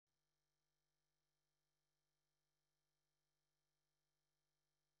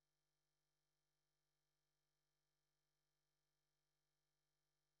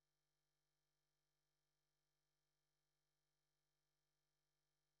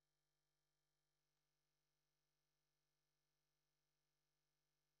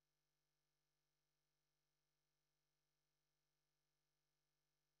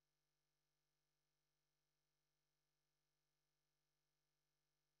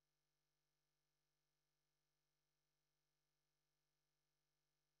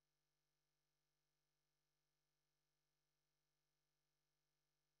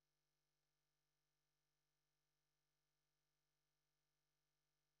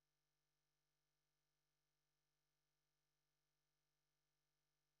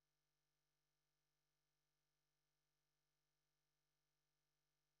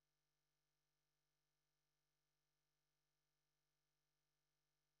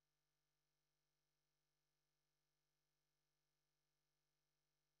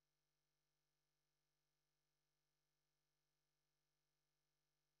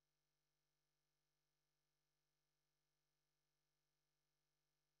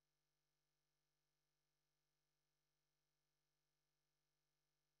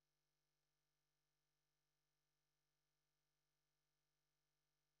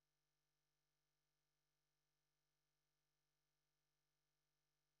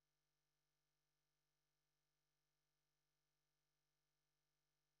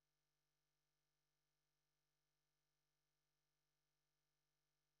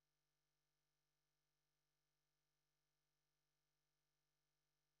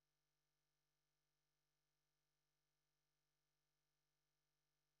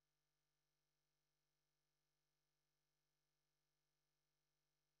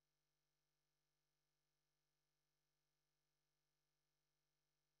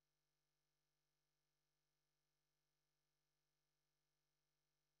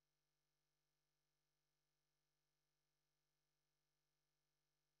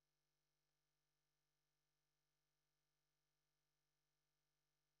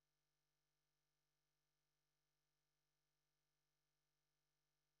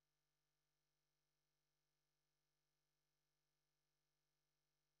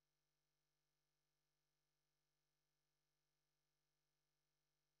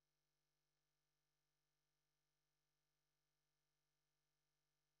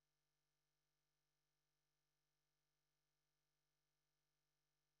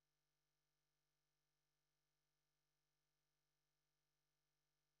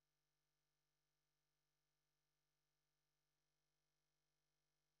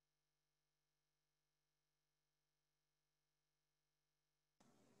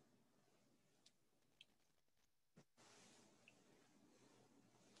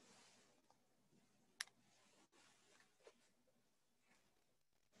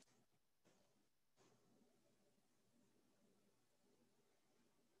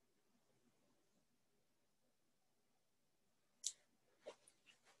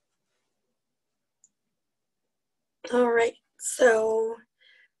All right, so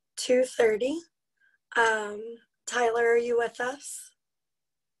 2:30. Tyler, are you with us?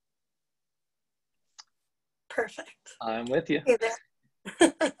 Perfect. I'm with you. Hey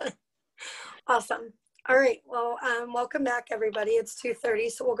there. Awesome. All right, well, welcome back, everybody. It's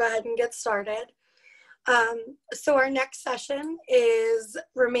 2:30, so we'll go ahead and get started. So our next session is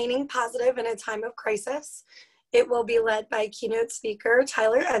Remaining Positive in a Time of Crisis. It will be led by keynote speaker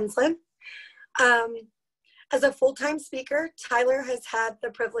Tyler Enslin. As a full-time speaker, Tyler has had the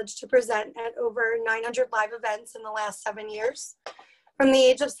privilege to present at over 900 live events in the last 7 years. From the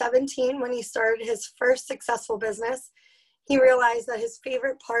age of 17, when he started his first successful business, he realized that his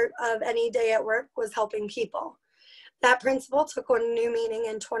favorite part of any day at work was helping people. That principle took on new meaning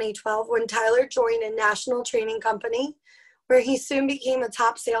in 2012 when Tyler joined a national training company where he soon became a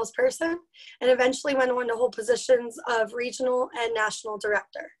top salesperson and eventually went on to hold positions of regional and national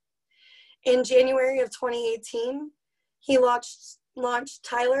director. In January of 2018, he launched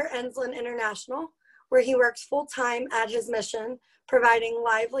Tyler Enslin International, where he works full-time at his mission, providing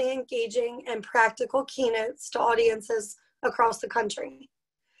lively, engaging, and practical keynotes to audiences across the country.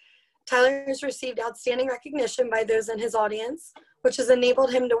 Tyler has received outstanding recognition by those in his audience, which has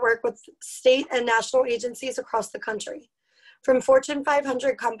enabled him to work with state and national agencies across the country. From Fortune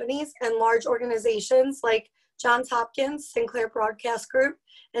 500 companies and large organizations like Johns Hopkins, Sinclair Broadcast Group,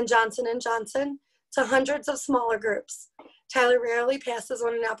 and Johnson & Johnson, to hundreds of smaller groups, Tyler rarely passes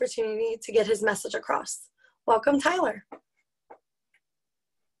on an opportunity to get his message across. Welcome, Tyler.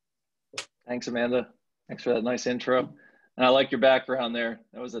 Thanks, Amanda. Thanks for that nice intro. And I like your background there.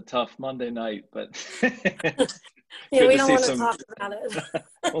 That was a tough Monday night, but yeah, we don't want to talk about it.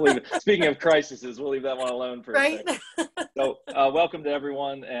 We'll leave it. Speaking of crises, we'll leave that one alone for a second. So welcome to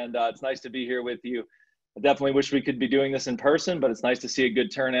everyone, and it's nice to be here with you. I definitely wish we could be doing this in person, but it's nice to see a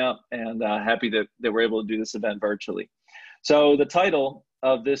good turnout, and happy that we're able to do this event virtually. So the title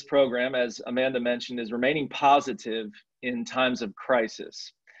of this program, as Amanda mentioned, is Remaining Positive in Times of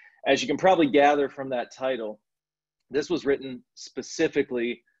Crisis. As you can probably gather from that title, this was written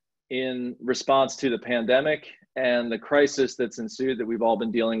specifically in response to the pandemic and the crisis that's ensued that we've all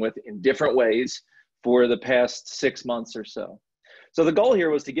been dealing with in different ways for the past 6 months or so. So the goal here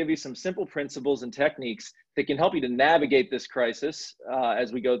was to give you some simple principles and techniques that can help you to navigate this crisis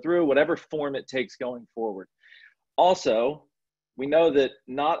as we go through whatever form it takes going forward. Also, we know that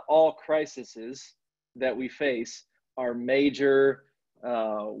not all crises that we face are major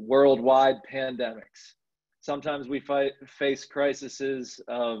worldwide pandemics. Sometimes we face crises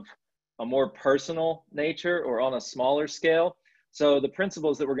of a more personal nature or on a smaller scale. So the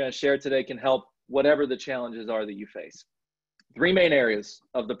principles that we're going to share today can help whatever the challenges are that you face. 3 main areas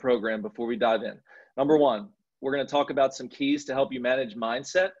of the program before we dive in. Number 1, we're going to talk about some keys to help you manage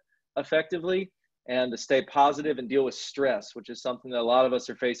mindset effectively and to stay positive and deal with stress, which is something that a lot of us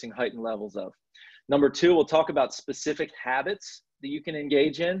are facing heightened levels of. Number 2, we'll talk about specific habits that you can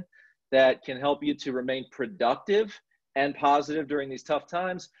engage in that can help you to remain productive and positive during these tough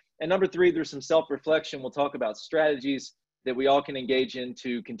times. And number 3, there's some self-reflection. We'll talk about strategies that we all can engage in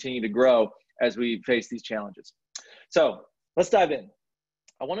to continue to grow as we face these challenges. So let's dive in.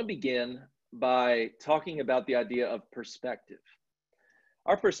 I want to begin by talking about the idea of perspective.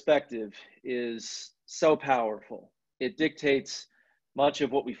 Our perspective is so powerful. It dictates much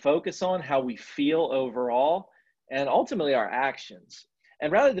of what we focus on, how we feel overall, and ultimately our actions.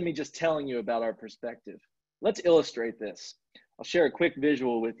 And rather than me just telling you about our perspective, let's illustrate this. I'll share a quick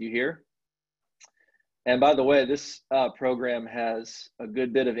visual with you here. And by the way, this program has a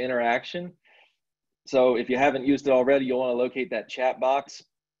good bit of interaction. So if you haven't used it already, you'll want to locate that chat box.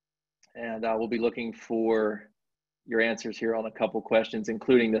 And we'll be looking for your answers here on a couple questions,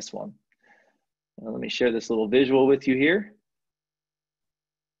 including this one. Let me share this little visual with you here.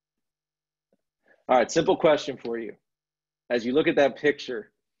 All right, simple question for you. As you look at that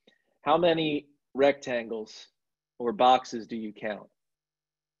picture, how many rectangles or boxes do you count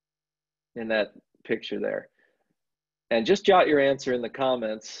in that picture there? And just jot your answer in the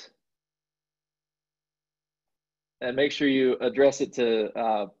comments and make sure you address it to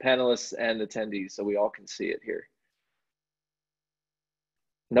panelists and attendees so we all can see it here.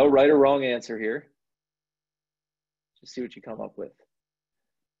 No right or wrong answer here. Just see what you come up with.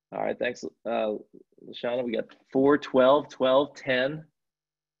 All right, thanks, Lashana. We got 4, 12, 12, 10,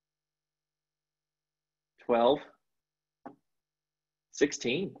 12,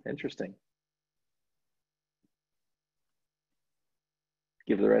 16. Interesting.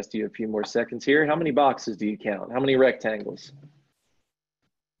 Give the rest of you a few more seconds here. How many boxes do you count? How many rectangles?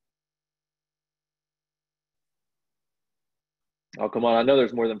 Oh, come on. I know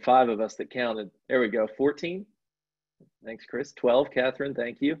there's more than 5 of us that counted. There we go. 14? Thanks, Chris. 12, Catherine,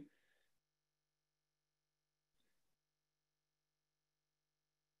 thank you.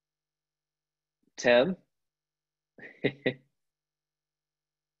 10.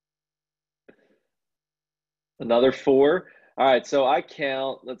 Another 4. All right, so I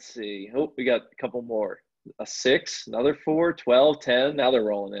count, let's see. Oh, we got a couple more. A 6, another 4, 12, 10. Now they're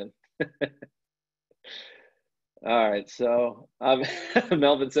rolling in. All right, so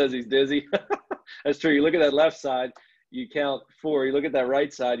Melvin says he's dizzy. That's true. You look at that left side, you count 4. You look at that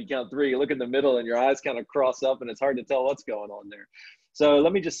right side, you count 3. You look in the middle, and your eyes kind of cross up, and it's hard to tell what's going on there. So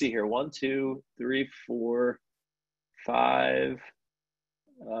let me just see here. 1, 2, 3, 4, 5.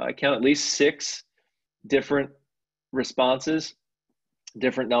 I count at least 6 different responses,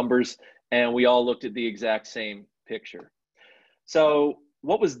 different numbers, and we all looked at the exact same picture. So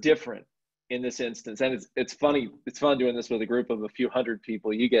what was different in this instance? And it's funny, it's fun doing this with a group of a few hundred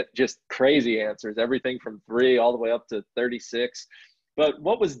people. You get just crazy answers, everything from 3 all the way up to 36. But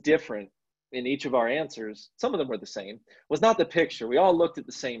what was different in each of our answers, some of them were the same, was not the picture. We all looked at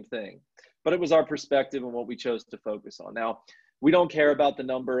the same thing, but it was our perspective and what we chose to focus on. Now, we don't care about the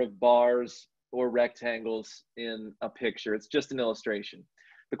number of bars or rectangles in a picture. It's just an illustration.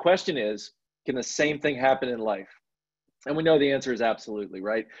 The question is, can the same thing happen in life? And we know the answer is absolutely,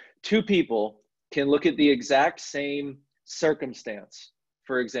 right? 2 people can look at the exact same circumstance,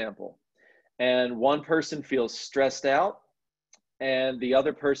 for example, and one person feels stressed out and the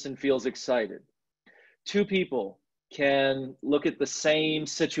other person feels excited. 2 people can look at the same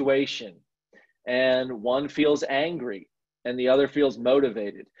situation and one feels angry and the other feels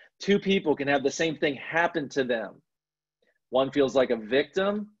motivated. 2 people can have the same thing happen to them. One feels like a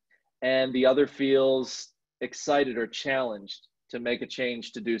victim and the other feels excited or challenged to make a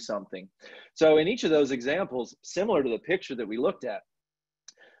change to do something. So in each of those examples, similar to the picture that we looked at,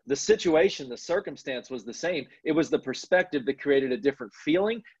 the situation, the circumstance was the same. It was the perspective that created a different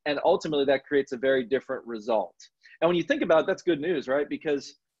feeling, and ultimately that creates a very different result. And when you think about it, that's good news, right?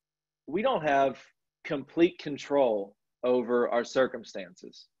 Because we don't have complete control over our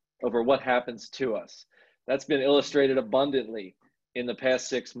circumstances, over what happens to us. That's been illustrated abundantly in the past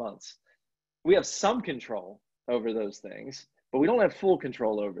 6 months. We have some control over those things, but we don't have full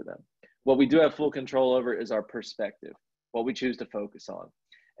control over them. What we do have full control over is our perspective, what we choose to focus on.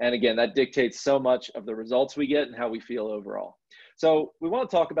 And again, that dictates so much of the results we get and how we feel overall. So we want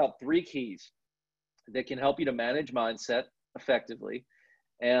to talk about 3 keys that can help you to manage mindset effectively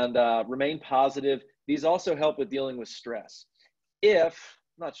and remain positive. These also help with dealing with stress. I'm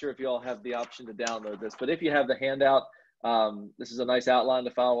not sure if you all have the option to download this, but if you have the handout, this is a nice outline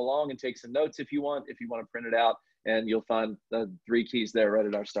to follow along and take some notes if you want to print it out, and you'll find the 3 keys there right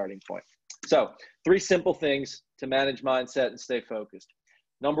at our starting point. So 3 simple things to manage mindset and stay focused.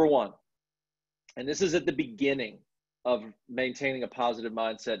 Number 1, and this is at the beginning of maintaining a positive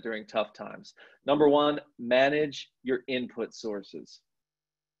mindset during tough times. Number 1, manage your input sources.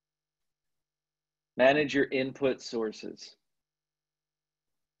 Manage your input sources.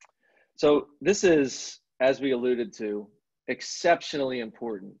 So this is, as we alluded to, exceptionally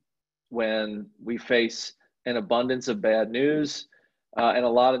important when we face an abundance of bad news and a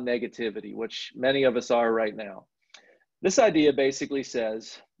lot of negativity, which many of us are right now. This idea basically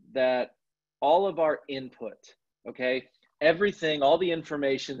says that all of our input, okay, everything, all the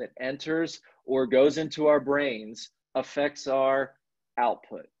information that enters or goes into our brains affects our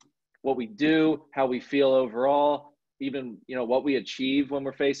output. What we do, how we feel overall, even, what we achieve when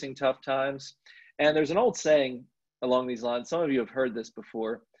we're facing tough times. And there's an old saying along these lines. Some of you have heard this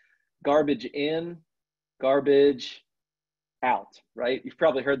before: garbage in, garbage out, right? You've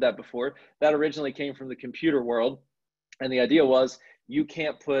probably heard that before. That originally came from the computer world. And the idea was you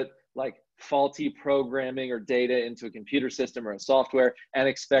can't put like faulty programming or data into a computer system or a software and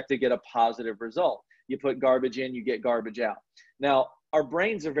expect to get a positive result. You put garbage in, you get garbage out. Now, our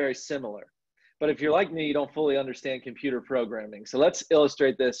brains are very similar, but if you're like me, you don't fully understand computer programming. So let's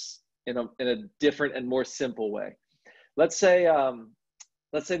illustrate this in a different and more simple way. Let's say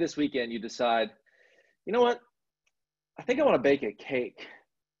this weekend you decide, you know what? I think I want to bake a cake.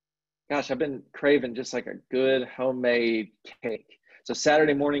 Gosh, I've been craving just like a good homemade cake. So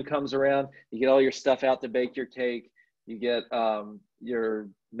Saturday morning comes around, you get all your stuff out to bake your cake. You get your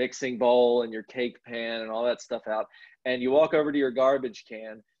mixing bowl and your cake pan and all that stuff out. And you walk over to your garbage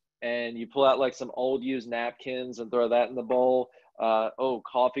can and you pull out like some old used napkins and throw that in the bowl.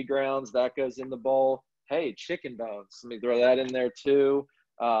 Coffee grounds, that goes in the bowl. Hey, chicken bones, let me throw that in there too.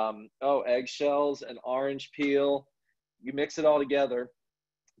 Eggshells and orange peel. You mix it all together,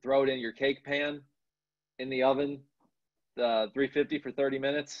 throw it in your cake pan in the oven, 350 for 30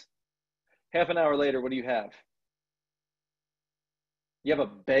 minutes. Half an hour later, what do you have? You have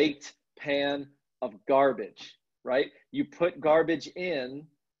a baked pan of garbage, right? You put garbage in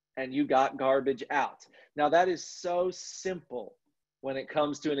and you got garbage out. Now that is so simple when it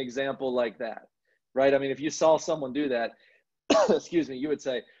comes to an example like that, right? I mean, if you saw someone do that, excuse me, you would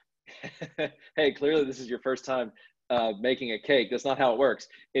say, hey, clearly this is your first time making a cake. That's not how it works.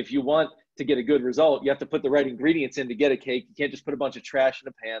 If you want to get a good result, you have to put the right ingredients in to get a cake. You can't just put a bunch of trash in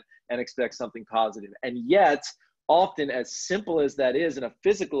a pan and expect something positive. And yet, often, as simple as that is, in a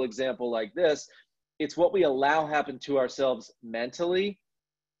physical example like this, it's what we allow happen to ourselves mentally.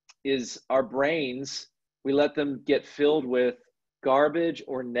 Is our brains, we let them get filled with garbage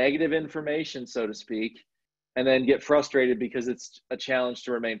or negative information, so to speak, and then get frustrated because it's a challenge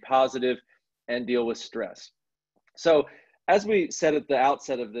to remain positive and deal with stress. So as we said at the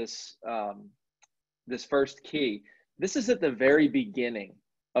outset of this, this first key, this is at the very beginning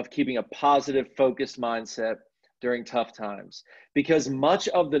of keeping a positive, focused mindset during tough times, because much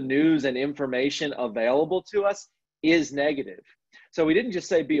of the news and information available to us is negative. So we didn't just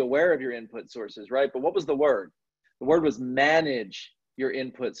say be aware of your input sources, right? But what was the word? The word was manage your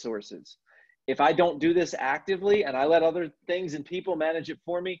input sources. If I don't do this actively and I let other things and people manage it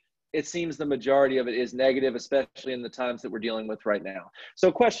for me, it seems the majority of it is negative, especially in the times that we're dealing with right now.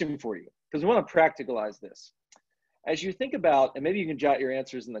 So question for you, because we want to practicalize this. As you think about, and maybe you can jot your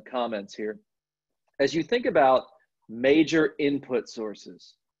answers in the comments here, as you think about major input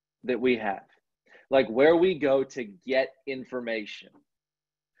sources that we have, like where we go to get information,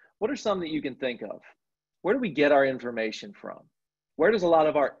 what are some that you can think of? Where do we get our information from? Where does a lot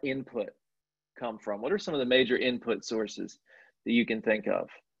of our input come from? What are some of the major input sources that you can think of?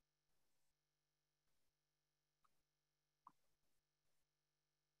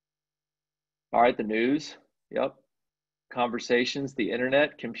 All right, the news, yep. Conversations, the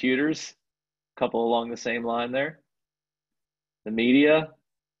internet, computers, a couple along the same line there. The media,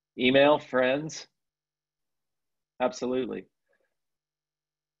 email, friends, absolutely.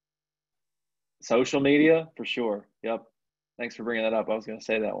 Social media, for sure, yep. Thanks for bringing that up. I was going to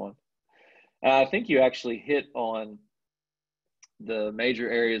say that one. I think you actually hit on the major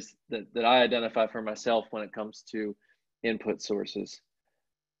areas that I identify for myself when it comes to input sources.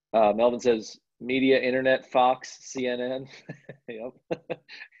 Melvin says media, internet, Fox, CNN. Yep.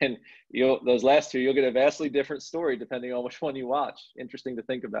 And those last two, you'll get a vastly different story depending on which one you watch. Interesting to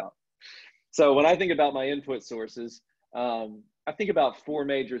think about. So when I think about my input sources, I think about four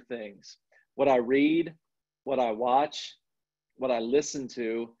major things: what I read, what I watch, what I listen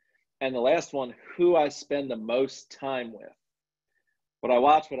to, and the last one, who I spend the most time with. What I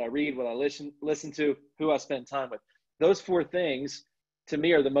watch, what I read, what I listen to, who I spend time with. Those four things, to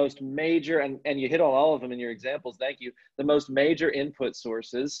me, are the most major, and you hit on all of them in your examples, thank you, the most major input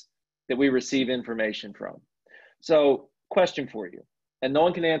sources that we receive information from. So, question for you, and no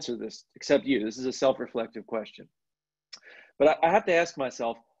one can answer this except you. This is a self-reflective question. But I have to ask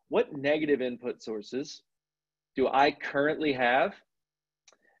myself, what negative input sources do I currently have?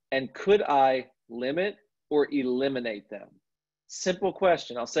 And could I limit or eliminate them? Simple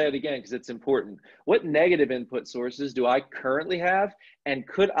question. I'll say it again because it's important. What negative input sources do I currently have? And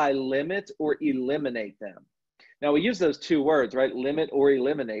could I limit or eliminate them? Now, we use those two words, right? Limit or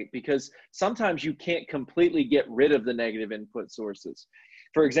eliminate, because sometimes you can't completely get rid of the negative input sources.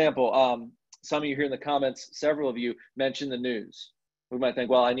 For example, some of you here in the comments, several of you mentioned the news. We might think,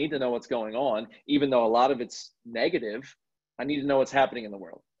 well, I need to know what's going on, even though a lot of it's negative. I need to know what's happening in the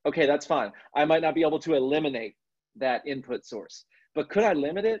world. Okay, that's fine. I might not be able to eliminate that input source, but could I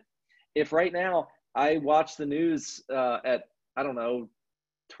limit it? If right now I watch the news at, I don't know,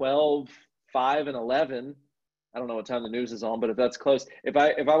 12, 5, and 11, I don't know what time the news is on, but if that's close, if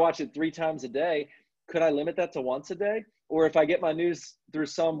I watch it 3 times a day, could I limit that to once a day? Or if I get my news through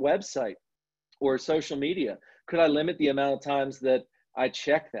some website or social media, could I limit the amount of times that I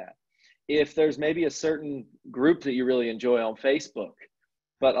check that? If there's maybe a certain group that you really enjoy on Facebook,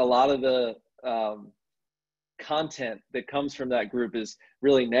 but a lot of the content that comes from that group is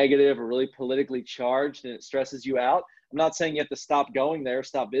really negative or really politically charged and it stresses you out, I'm not saying you have to stop going there,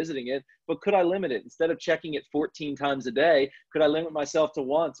 stop visiting it, but could I limit it? Instead of checking it 14 times a day, could I limit myself to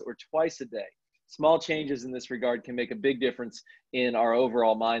once or twice a day? Small changes in this regard can make a big difference in our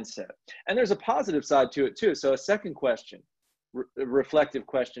overall mindset. And there's a positive side to it too. So a second question, reflective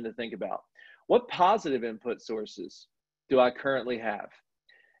question to think about. What positive input sources do I currently have?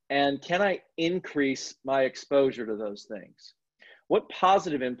 And can I increase my exposure to those things? What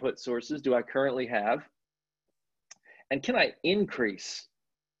positive input sources do I currently have? And can I increase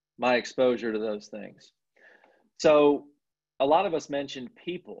my exposure to those things? So a lot of us mentioned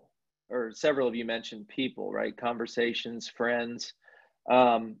people, or several of you mentioned people, right? Conversations, friends.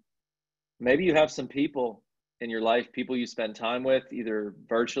 Maybe you have some people in your life, people you spend time with, either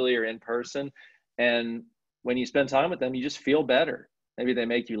virtually or in person. And when you spend time with them, you just feel better. Maybe they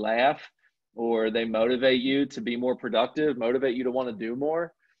make you laugh, or they motivate you to be more productive, motivate you to want to do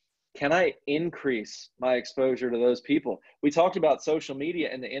more. Can I increase my exposure to those people? We talked about social media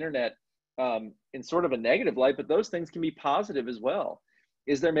and the internet in sort of a negative light, but those things can be positive as well.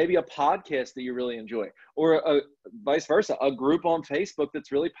 Is there maybe a podcast that you really enjoy, or vice versa, a group on Facebook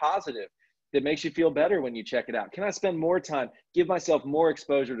that's really positive, that makes you feel better when you check it out? Can I spend more time, give myself more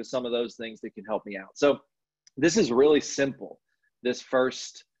exposure to some of those things that can help me out? So this is really simple, this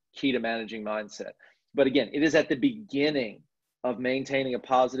first key to managing mindset. But again, it is at the beginning of maintaining a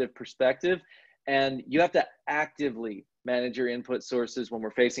positive perspective, and you have to actively manage your input sources when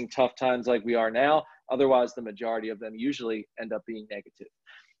we're facing tough times like we are now. Otherwise, the majority of them usually end up being negative.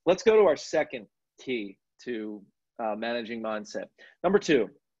 Let's go to our second key to managing mindset. Number 2,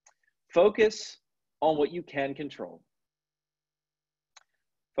 focus on what you can control.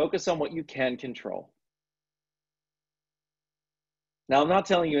 Focus on what you can control. Now, I'm not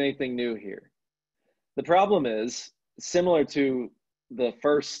telling you anything new here. The problem is similar to the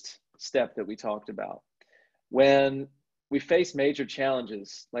first step that we talked about. When we face major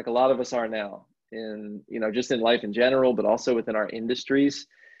challenges, like a lot of us are now, in, just in life in general, but also within our industries,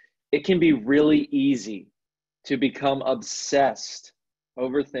 it can be really easy to become obsessed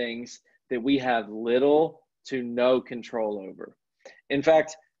over things that we have little to no control over. In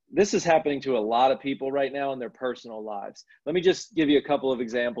fact, this is happening to a lot of people right now in their personal lives. Let me just give you a couple of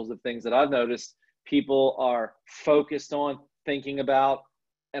examples of things that I've noticed people are focused on, thinking about,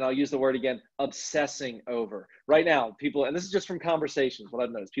 and I'll use the word again, obsessing over. Right now, people, and this is just from conversations, what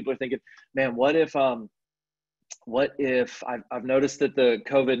I've noticed, people are thinking, man, what if I've noticed that the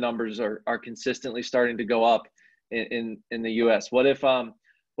COVID numbers are consistently starting to go up in the US? What if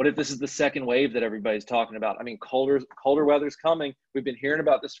this is the second wave that everybody's talking about? I mean, colder weather's coming. We've been hearing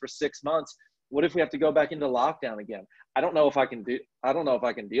about this for 6 months. What if we have to go back into lockdown again? I don't know if I can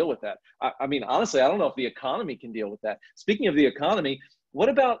deal with that. I mean, honestly, I don't know if the economy can deal with that. Speaking of the economy, what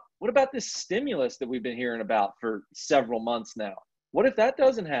about this stimulus that we've been hearing about for several months now? What if that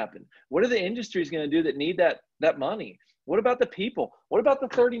doesn't happen? What are the industries going to do that need that money? What about the people? What about the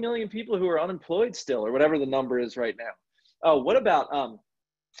 30 million people who are unemployed still, or whatever the number is right now? Oh, what about,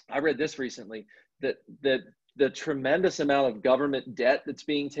 I read this recently, that the tremendous amount of government debt that's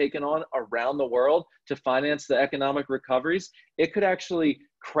being taken on around the world to finance the economic recoveries, it could actually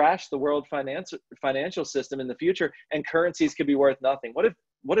crash the world financial system in the future, and currencies could be worth nothing. What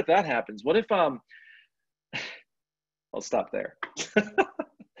if that happens? What if I'll stop there.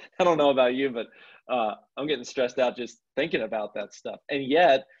 I don't know about you, but I'm getting stressed out just thinking about that stuff. And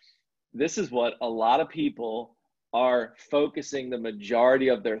yet, this is what a lot of people are focusing the majority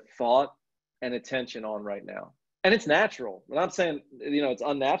of their thought and attention on right now. And it's natural. I'm not saying, it's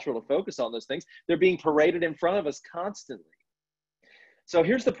unnatural to focus on those things. They're being paraded in front of us constantly. So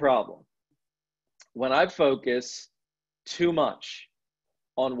here's the problem. When I focus too much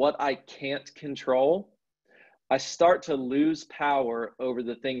on what I can't control, I start to lose power over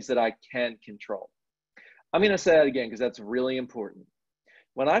the things that I can control. I'm going to say that again because that's really important.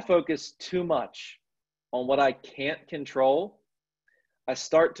 When I focus too much on what I can't control, I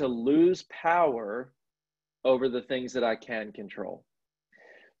start to lose power over the things that I can control.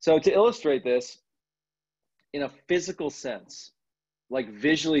 So to illustrate this, in a physical sense, like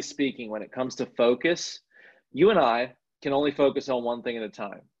visually speaking, when it comes to focus, you and I can only focus on one thing at a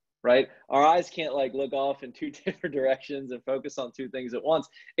time, right? Our eyes can't look off in 2 different directions and focus on 2 things at once.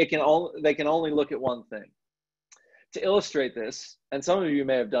 They can only look at one thing. To illustrate this, and some of you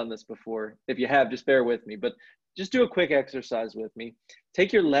may have done this before. If you have, just bear with me, but just do a quick exercise with me.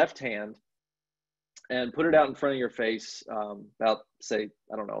 Take your left hand and put it out in front of your face, about, say,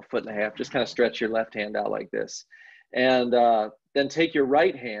 I don't know, 1.5 feet. Just kind of stretch your left hand out like this. And then take your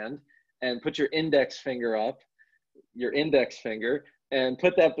right hand and put your index finger up, and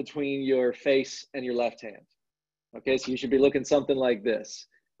put that between your face and your left hand. Okay, so you should be looking something like this,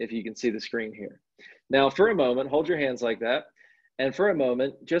 if you can see the screen here. Now, for a moment, hold your hands like that. And for a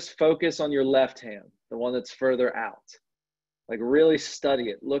moment, just focus on your left hand, the one that's further out. Like really study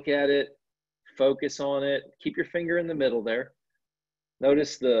it, look at it, focus on it. Keep your finger in the middle there.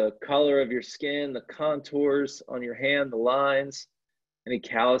 Notice the color of your skin, the contours on your hand, the lines, any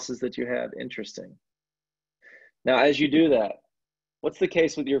calluses that you have. Interesting. Now, as you do that, what's the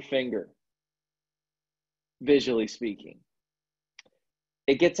case with your finger? Visually speaking,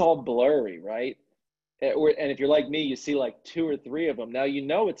 it gets all blurry, right? And if you're like me, you see like 2 or 3 of them. Now, you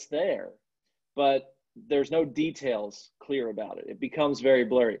know it's there, but there's no details clear about it. It becomes very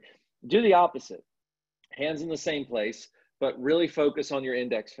blurry. Do the opposite. Hands in the same place, but really focus on your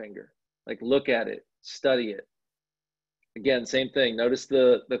index finger. Like look at it, study it. Again, same thing. Notice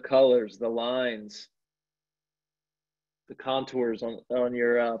the colors, the lines, the contours on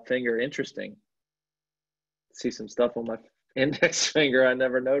your finger. Interesting. See some stuff on my index finger I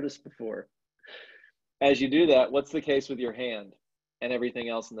never noticed before. As you do that, what's the case with your hand and everything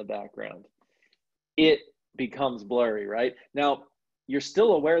else in the background? It becomes blurry, right? Now, you're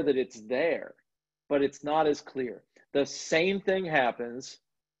still aware that it's there, but it's not as clear. The same thing happens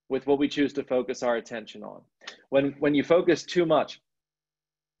with what we choose to focus our attention on. When you focus too much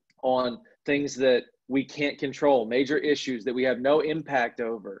on things that we can't control, major issues that we have no impact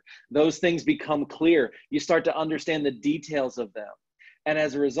over, those things become clear. You start to understand the details of them. And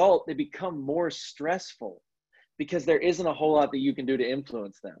as a result, they become more stressful because there isn't a whole lot that you can do to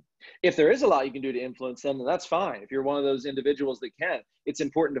influence them. If there is a lot you can do to influence them, then that's fine. If you're one of those individuals that can, it's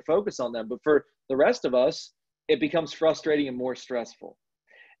important to focus on them. But for the rest of us, it becomes frustrating and more stressful.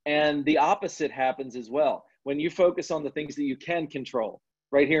 And the opposite happens as well. When you focus on the things that you can control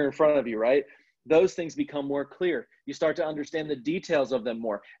right here in front of you, right? Those things become more clear. You start to understand the details of them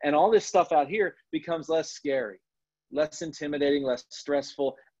more. And all this stuff out here becomes less scary, less intimidating, less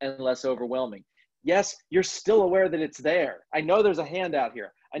stressful, and less overwhelming. Yes, you're still aware that it's there. I know there's a hand out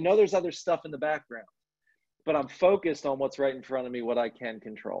here. I know there's other stuff in the background, but I'm focused on what's right in front of me, what I can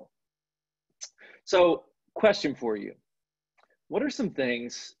control. So, question for you. What are some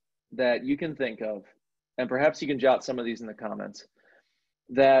things that you can think of, and perhaps you can jot some of these in the comments,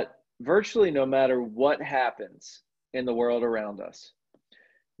 that virtually no matter what happens in the world around us,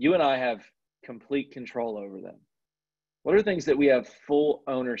 you and I have complete control over them? What are things that we have full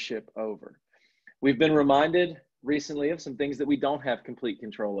ownership over? We've been reminded recently of some things that we don't have complete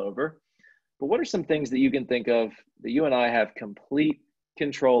control over, but what are some things that you can think of that you and I have complete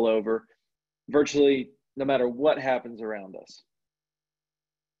control over virtually no matter what happens around us?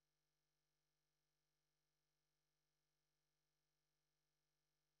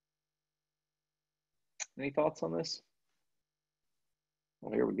 Any thoughts on this?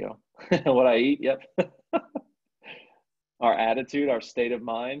 Well, here we go. What I eat, yep. Our attitude, our state of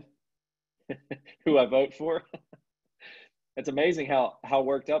mind, who I vote for. It's amazing how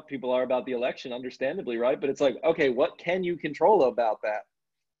worked up people are about the election, understandably, right? But it's like, okay, what can you control about that?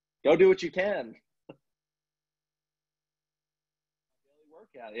 Go do what you can. Daily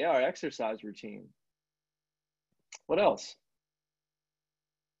workout, yeah, our exercise routine. What else?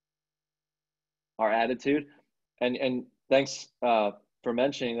 Our attitude. And thanks for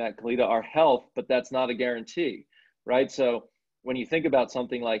mentioning that, Kalita, our health, but that's not a guarantee, right? So when you think about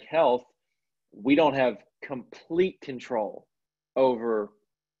something like health, we don't have complete control over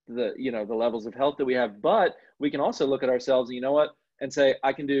the levels of health that we have, but we can also look at ourselves and and say,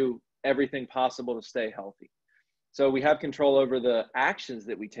 I can do everything possible to stay healthy. So we have control over the actions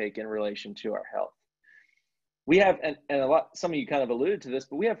that we take in relation to our health. We have, and some of you kind of alluded to this,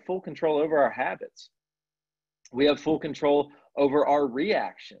 but we have full control over our habits. We have full control over our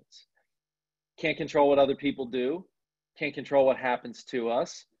reactions. Can't control what other people do, can't control what happens to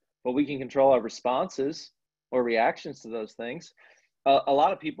us, but we can control our responses or reactions to those things. A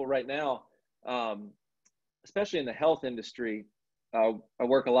lot of people right now, especially in the health industry, I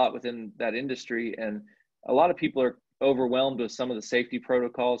work a lot within that industry, and a lot of people are overwhelmed with some of the safety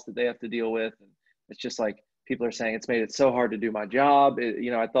protocols that they have to deal with. And it's just like people are saying, it's made it so hard to do my job.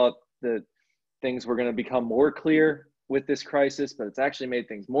 I thought that things were going to become more clear with this crisis, but it's actually made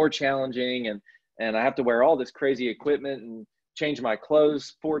things more challenging. And I have to wear all this crazy equipment and change my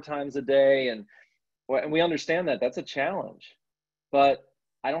clothes 4 times a day. And we understand that that's a challenge, but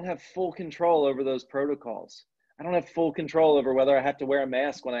I don't have full control over those protocols. I don't have full control over whether I have to wear a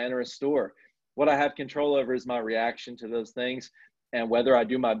mask when I enter a store. What I have control over is my reaction to those things and whether I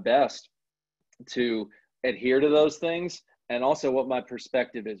do my best to adhere to those things, and also what my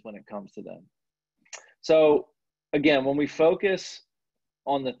perspective is when it comes to them. So again, when we focus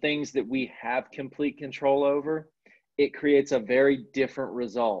on the things that we have complete control over, it creates a very different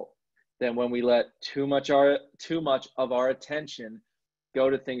result than when we let too much of our attention go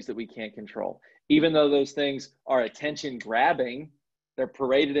to things that we can't control. Even though those things are attention grabbing, they're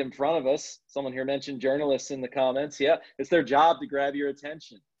paraded in front of us. Someone here mentioned journalists in the comments. Yeah, it's their job to grab your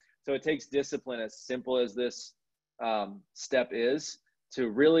attention. So it takes discipline, as simple as this step is, to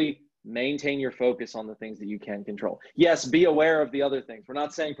really maintain your focus on the things that you can control. Yes, be aware of the other things. We're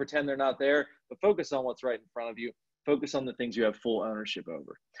not saying pretend they're not there, but focus on what's right in front of you. Focus on the things you have full ownership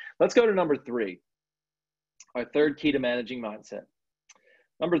over. Let's go to number 3, our third key to managing mindset.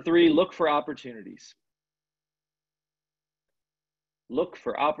 Number 3, look for opportunities. look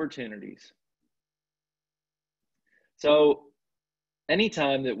for opportunities. So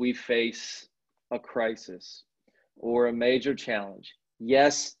anytime that we face a crisis or a major challenge,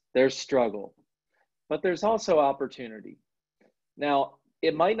 yes, there's struggle, but there's also opportunity. Now,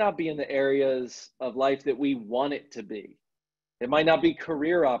 it might not be in the areas of life that we want it to be. It might not be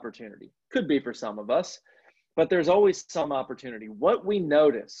career opportunity. Could be for some of us, but there's always some opportunity. What we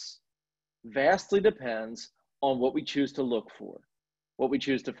notice vastly depends on what we choose to look for, what we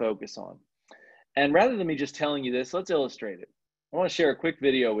choose to focus on. And rather than me just telling you this, let's illustrate it. I want to share a quick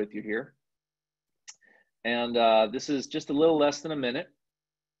video with you here. And this is just a little less than a minute.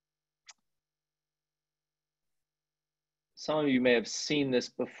 Some of you may have seen this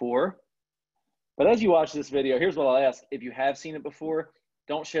before, but as you watch this video, here's what I'll ask. If you have seen it before,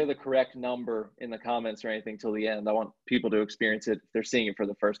 don't share the correct number in the comments or anything till the end. I want people to experience it. If they're seeing it for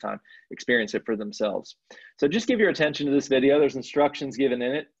the first time, experience it for themselves. So just give your attention to this video. There's instructions given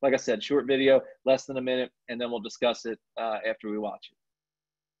in it. Like I said, short video, less than a minute, and then we'll discuss it after we watch it.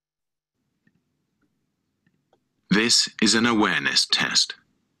 This is an awareness test.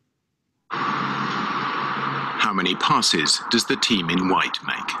 How many passes does the team in white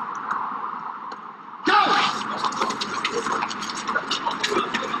make? Go!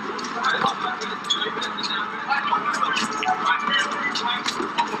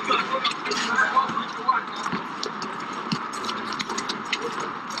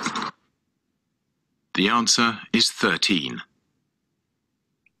 The answer is 13.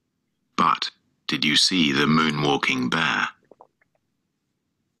 But did you see the moonwalking bear?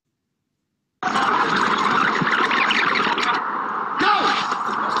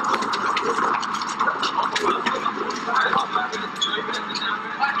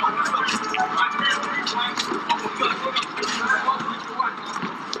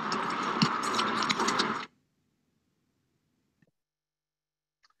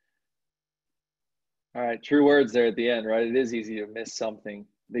 All right, true words there at the end, right? It is easy to miss something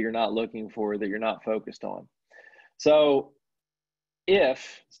that you're not looking for, that you're not focused on. So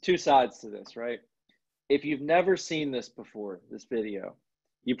if, it's two sides to this, right? If you've never seen this before, this video,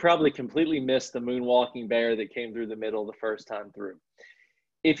 you probably completely missed the moonwalking bear that came through the middle the first time through.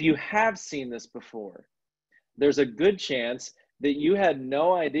 If you have seen this before, there's a good chance that you had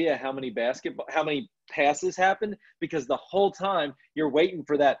no idea how many passes happened, because the whole time you're waiting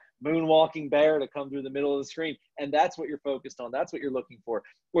for that moonwalking bear to come through the middle of the screen, and that's what you're focused on. That's what you're looking for.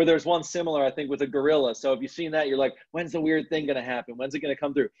 Or there's one similar, I think, with a gorilla. So if you've seen that, you're like, when's the weird thing going to happen? When's it going to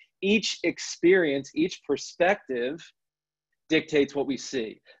come through? Each experience, each perspective dictates what we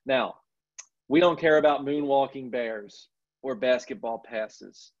see. Now, we don't care about moonwalking bears or basketball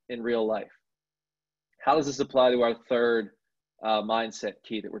passes in real life. How does this apply to our third mindset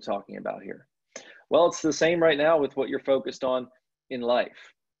key that we're talking about here? Well, it's the same right now with what you're focused on in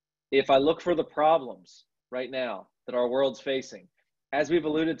life. If I look for the problems right now that our world's facing, as we've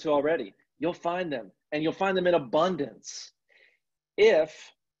alluded to already, you'll find them, and you'll find them in abundance. If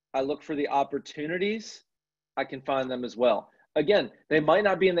I look for the opportunities, I can find them as well. Again, they might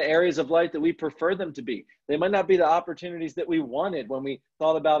not be in the areas of life that we prefer them to be. They might not be the opportunities that we wanted when we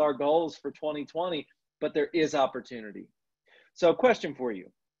thought about our goals for 2020, but there is opportunity. So, question for you.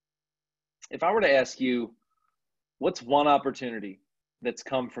 If I were to ask you, what's one opportunity that's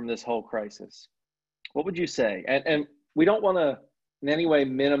come from this whole crisis? What would you say? And we don't want to in any way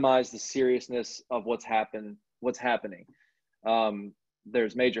minimize the seriousness of what's happening.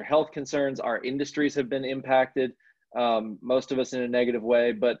 There's major health concerns. Our industries have been impacted, most of us in a negative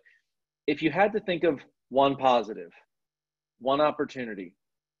way. But if you had to think of one positive, one opportunity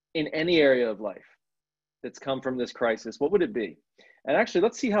in any area of life that's come from this crisis, what would it be? And actually,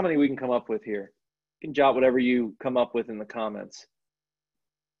 let's see how many we can come up with here. You can jot whatever you come up with in the comments.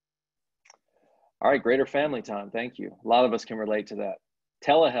 All right, greater family time. Thank you. A lot of us can relate to that.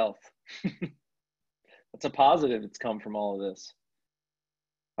 Telehealth. That's a positive that's come from all of this.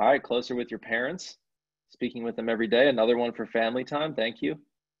 All right, closer with your parents, speaking with them every day. Another one for family time. Thank you.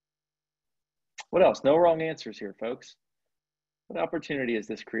 What else? No wrong answers here, folks. What opportunity has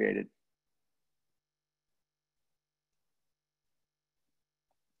this created?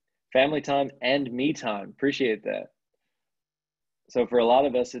 Family time and me time. Appreciate that. So for a lot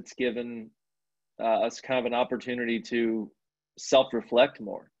of us, it's given us kind of an opportunity to self-reflect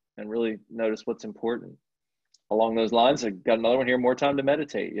more and really notice what's important. Along those lines, I've got another one here, more time to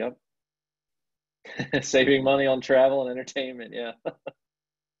meditate. Yep. Saving money on travel and entertainment. Yeah.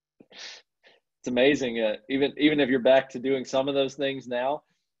 It's amazing. Even if you're back to doing some of those things now,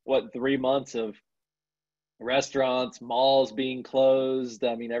 3 months of restaurants, malls being closed,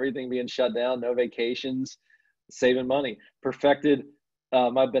 I mean, everything being shut down, no vacations, saving money. Perfected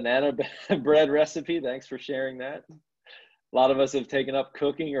my banana bread recipe. Thanks for sharing that. A lot of us have taken up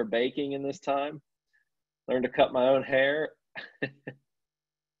cooking or baking in this time. Learned to cut my own hair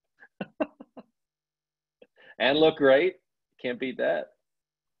and look great. Can't beat that.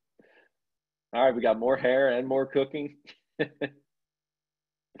 All right, we got more hair and more cooking.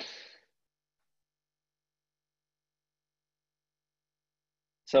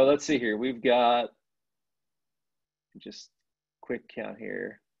 So let's see here. We've got just quick count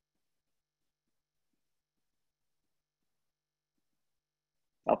here.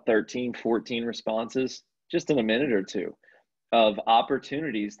 About 13, 14 responses just in a minute or two of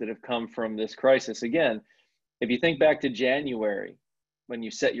opportunities that have come from this crisis. Again, if you think back to January, when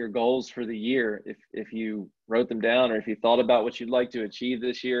you set your goals for the year, if you wrote them down or if you thought about what you'd like to achieve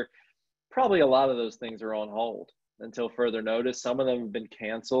this year, probably a lot of those things are on hold until further notice. Some of them have been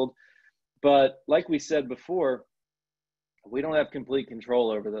canceled. But like we said before, we don't have complete control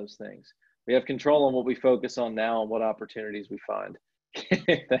over those things. We have control on what we focus on now and what opportunities we find.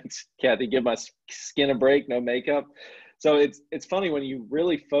 Thanks, Kathy. Give my skin a break, no makeup. So it's funny when you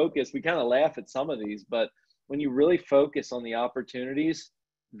really focus, we kind of laugh at some of these, but when you really focus on the opportunities,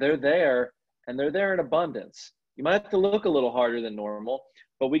 they're there and they're there in abundance. You might have to look a little harder than normal,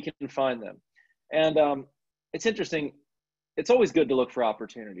 but we can find them. And it's interesting. It's always good to look for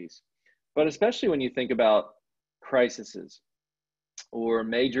opportunities, but especially when you think about crises or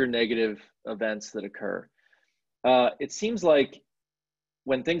major negative events that occur, it seems like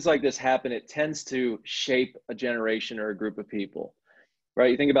when things like this happen, it tends to shape a generation or a group of people,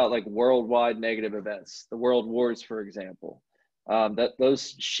 right? You think about like worldwide negative events, the world wars, for example, that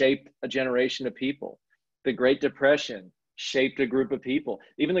those shaped a generation of people. The Great Depression shaped a group of people.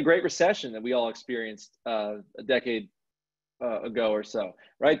 Even the Great Recession that we all experienced a decade ago or so,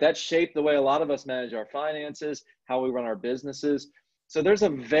 right? That shaped the way a lot of us manage our finances, how we run our businesses. So there's a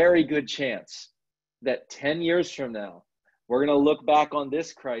very good chance that 10 years from now, we're going to look back on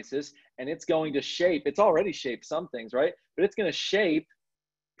this crisis and it's going to shape, it's already shaped some things, right? But it's going to shape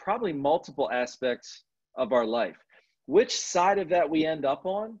probably multiple aspects of our life. Which side of that we end up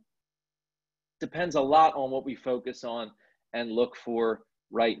on depends a lot on what we focus on and look for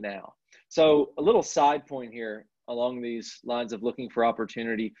right now. So a little side point here along these lines of looking for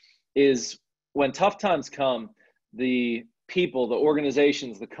opportunity is when tough times come, the people, the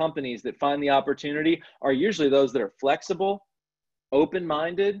organizations, the companies that find the opportunity are usually those that are flexible,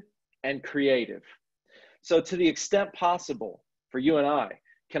 open-minded, and creative. So to the extent possible for you and I,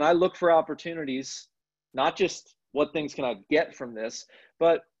 can I look for opportunities, not just what things can I get from this,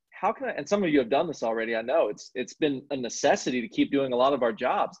 but how can I, and some of you have done this already, I know it's been a necessity to keep doing a lot of our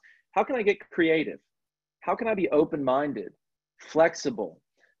jobs. How can I get creative? How can I be open-minded, flexible,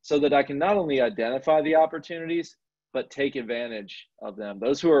 so that I can not only identify the opportunities, but take advantage of them?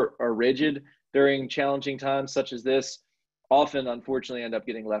 Those who are rigid during challenging times such as this often, unfortunately, end up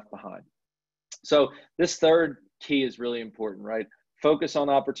getting left behind. So this third key is really important, right? Focus on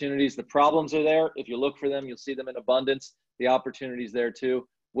opportunities. The problems are there. If you look for them, you'll see them in abundance. The opportunities there too.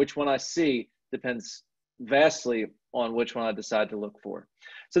 Which one I see depends vastly on which one I decide to look for.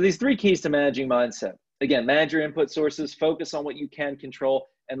 So these three keys to managing mindset. Again, manage your input sources, focus on what you can control,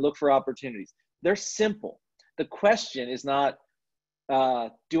 and look for opportunities. They're simple. The question is not,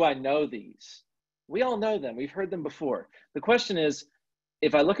 do I know these? We all know them. We've heard them before. The question is,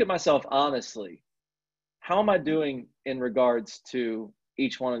 if I look at myself honestly, how am I doing in regards to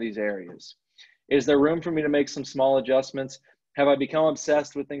each one of these areas? Is there room for me to make some small adjustments? Have I become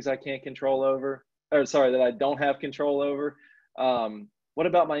obsessed with things I can't control over? Or sorry, that I don't have control over? What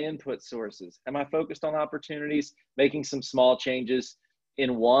about my input sources? Am I focused on opportunities? Making some small changes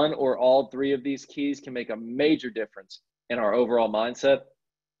in one or all three of these keys can make a major difference in our overall mindset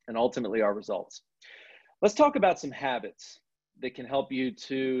and ultimately our results. Let's talk about some habits that can help you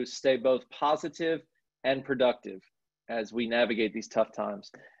to stay both positive and productive as we navigate these tough times.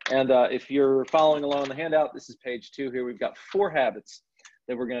 And if you're following along the handout, this is page 2 here. We've got 4 habits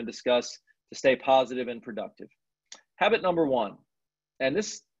that we're going to discuss to stay positive and productive. Habit number 1, and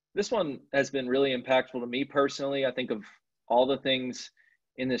this one has been really impactful to me personally. I think of all the things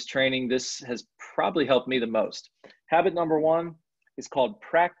in this training, this has probably helped me the most. Habit number 1 is called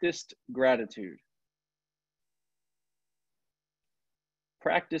practiced gratitude.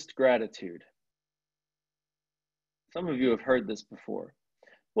 Practiced gratitude. Some of you have heard this before.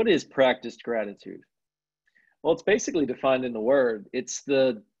 What is practiced gratitude? Well, it's basically defined in the word. It's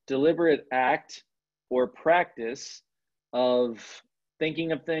the deliberate act or practice of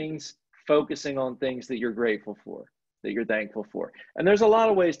thinking of things, focusing on things that you're grateful for, that you're thankful for. And there's a lot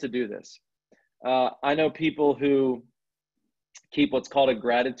of ways to do this. I know people who keep what's called a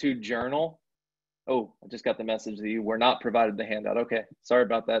gratitude journal. Oh, I just got the message that you were not provided the handout. Okay, sorry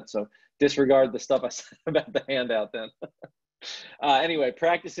about that. So disregard the stuff I said about the handout then. Anyway,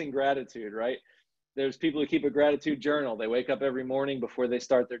 practicing gratitude, right? There's people who keep a gratitude journal. They wake up every morning before they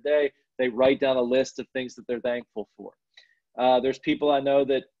start their day. They write down a list of things that they're thankful for. There's people I know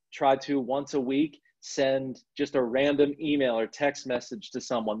that try to once a week send just a random email or text message to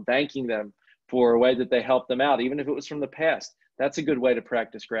someone thanking them for a way that they helped them out, even if it was from the past. That's a good way to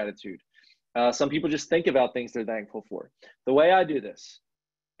practice gratitude. Some people just think about things they're thankful for. The way I do this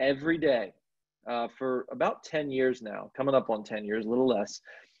every day for about 10 years now, coming up on 10 years, a little less,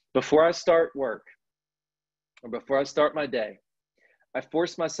 before I start work or before I start my day, I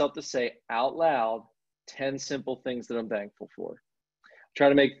force myself to say out loud 10 simple things that I'm thankful for. Try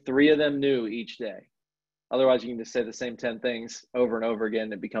to make 3 of them new each day. Otherwise, you can just say the same 10 things over and over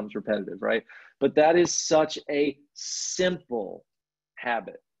again. It becomes repetitive, right? But that is such a simple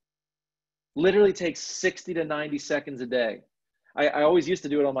habit. Literally takes 60 to 90 seconds a day. I always used to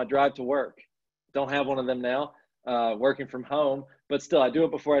do it on my drive to work. Don't have one of them now, working from home, but still I do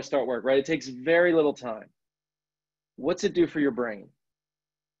it before I start work, right? It takes very little time. What's it do for your brain?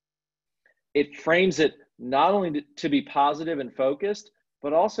 It frames it not only to be positive and focused,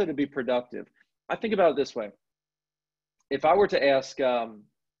 but also to be productive. I think about it this way. If I were to ask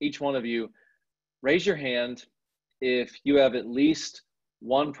each one of you, raise your hand if you have at least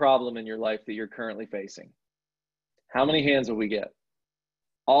one problem in your life that you're currently facing. How many hands will we get?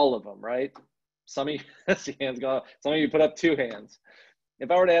 All of them, right? Some of you, that's your hands gone. Some of you put up 2 hands.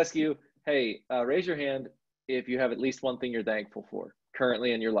 If I were to ask you, hey, raise your hand if you have at least one thing you're thankful for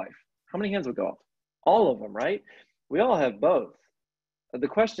currently in your life. How many hands would go up? All of them, right? We all have both. The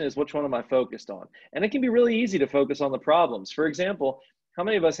question is, which one am I focused on? And it can be really easy to focus on the problems. For example, how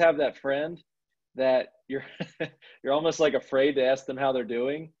many of us have that friend that you're almost like afraid to ask them how they're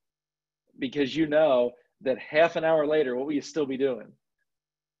doing, because you know that half an hour later, what will you still be doing?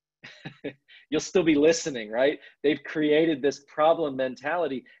 You'll still be listening, right? They've created this problem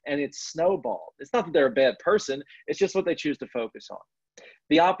mentality and it's snowballed. It's not that they're a bad person. It's just what they choose to focus on.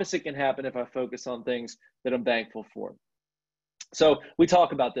 The opposite can happen if I focus on things that I'm thankful for. So we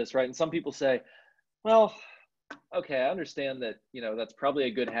talk about this, right? And some people say, well, okay, I understand that, that's probably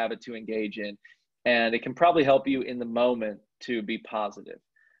a good habit to engage in, and it can probably help you in the moment to be positive.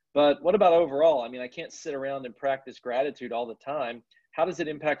 But what about overall? I mean, I can't sit around and practice gratitude all the time. How does it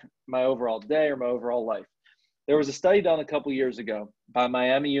impact my overall day or my overall life? There was a study done a couple years ago by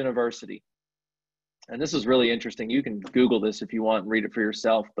Miami University. And this is really interesting. You can Google this if you want and read it for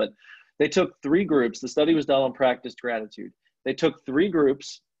yourself. But they took 3 groups. The study was done on practiced gratitude. They took 3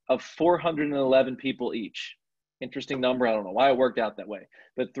 groups of 411 people each. Interesting number. I don't know why it worked out that way.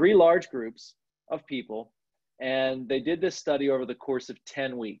 But 3 large groups of people. And they did this study over the course of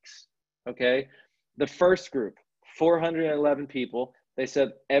 10 weeks. Okay. The first group, 411 people, they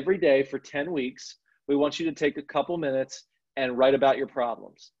said every day for 10 weeks, we want you to take a couple minutes and write about your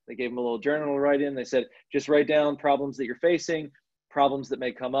problems. They gave them a little journal to write in. They said, just write down problems that you're facing, problems that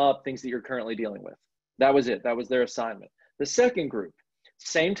may come up, things that you're currently dealing with. That was it. That was their assignment. The second group,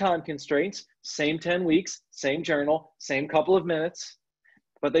 same time constraints, same 10 weeks, same journal, same couple of minutes,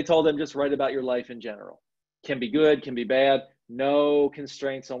 but they told them just write about your life in general. Can be good, can be bad, no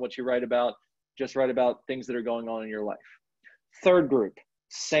constraints on what you write about, just write about things that are going on in your life. Third group,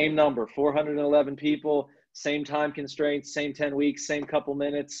 same number, 411 people, same time constraints, same 10 weeks, same couple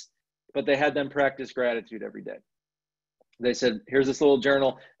minutes, but they had them practice gratitude every day. They said, here's this little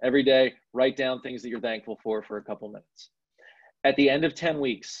journal every day, write down things that you're thankful for a couple minutes. At the end of 10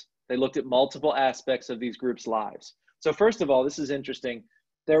 weeks, they looked at multiple aspects of these groups' lives. So first of all, this is interesting.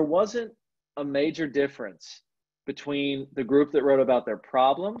 There wasn't a major difference between the group that wrote about their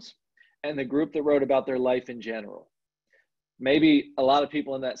problems and the group that wrote about their life in general. Maybe a lot of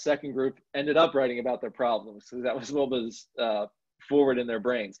people in that second group ended up writing about their problems, because that was what was forward in their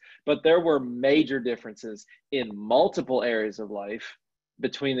brains. But there were major differences in multiple areas of life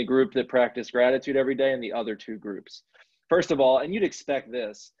between the group that practiced gratitude every day and the other 2 groups. First of all, and you'd expect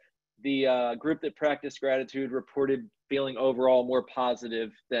this, the group that practiced gratitude reported feeling overall more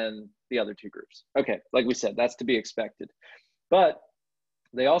positive than the other 2 groups. Okay, like we said, that's to be expected. But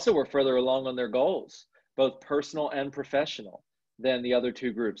they also were further along on their goals, both personal and professional, than the other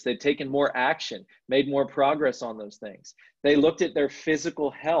 2 groups. They'd taken more action, made more progress on those things. They looked at their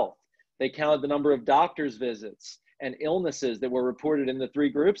physical health. They counted the number of doctor's visits and illnesses that were reported in the 3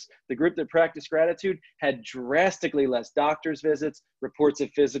 groups. The group that practiced gratitude had drastically less doctor's visits, reports of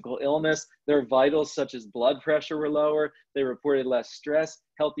physical illness. Their vitals, such as blood pressure, were lower. They reported less stress,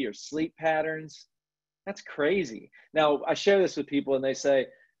 healthier sleep patterns. That's crazy. Now, I share this with people and they say,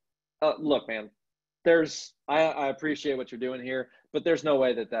 look, man, I appreciate what you're doing here, but there's no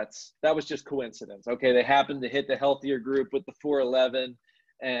way that was just coincidence. Okay, they happened to hit the healthier group with the 411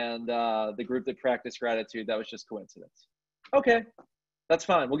 and the group that practiced gratitude. That was just coincidence. Okay, that's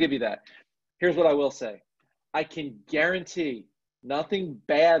fine. We'll give you that. Here's what I will say. I can guarantee nothing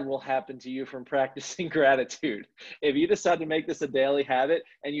bad will happen to you from practicing gratitude. If you decide to make this a daily habit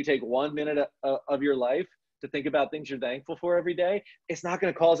and you take 1 minute of your life to think about things you're thankful for every day, it's not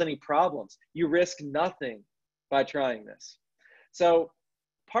going to cause any problems. You risk nothing by trying this. So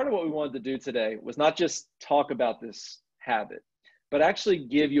part of what we wanted to do today was not just talk about this habit, but actually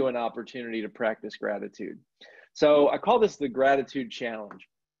give you an opportunity to practice gratitude. So I call this the gratitude challenge.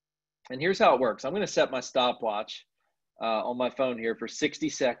 And here's how it works. I'm going to set my stopwatch on my phone here for 60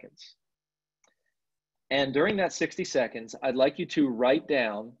 seconds. And during that 60 seconds, I'd like you to write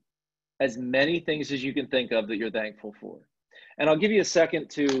down as many things as you can think of that you're thankful for. And I'll give you a second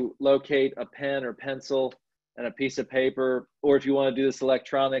to locate a pen or pencil and a piece of paper, or if you want to do this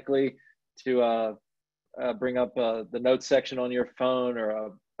electronically, to bring up the notes section on your phone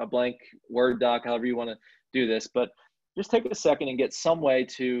or a blank Word doc, however you want to do this. But just take a second and get some way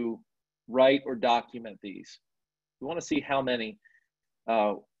to write or document these. We want to see how many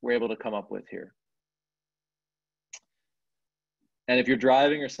we're able to come up with here. And if you're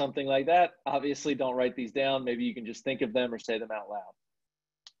driving or something like that, obviously don't write these down. Maybe you can just think of them or say them out loud.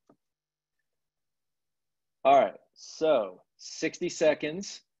 All right, so 60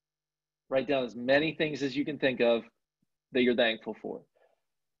 seconds. Write down as many things as you can think of that you're thankful for.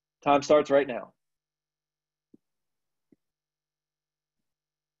 Time starts right now.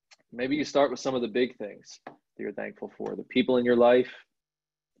 Maybe you start with some of the big things that you're thankful for. The people in your life,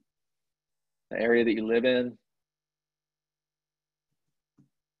 the area that you live in.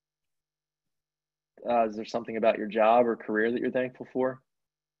 Is there something about your job or career that you're thankful for?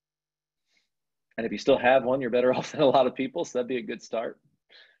 And if you still have one, you're better off than a lot of people, so that'd be a good start.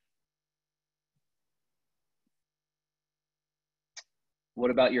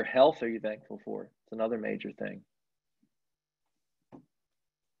 What about your health are you thankful for? It's another major thing.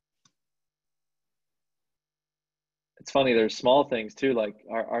 It's funny, there's small things too, like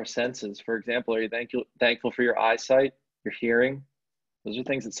our senses. For example, are you thankful for your eyesight, your hearing? Those are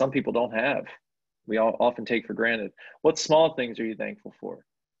things that some people don't have. We all often take for granted. What small things are you thankful for?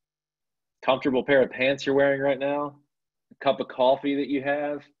 Comfortable pair of pants you're wearing right now? A cup of coffee that you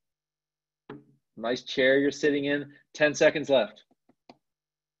have? Nice chair you're sitting in? 10 seconds left.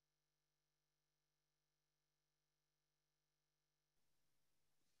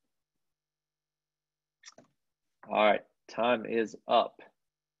 All right, time is up.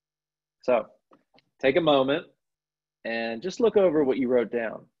 So take a moment and just look over what you wrote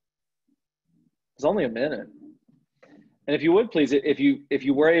down. It's only a minute. And if you would please, if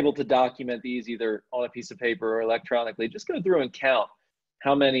you were able to document these either on a piece of paper or electronically, just go through and count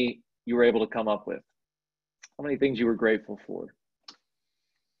how many you were able to come up with, how many things you were grateful for.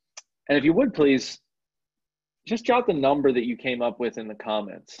 And if you would please, just jot the number that you came up with in the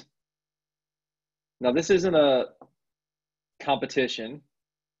comments. Now, this isn't a competition,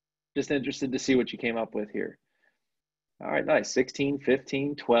 just interested to see what you came up with here. All right, nice. 16,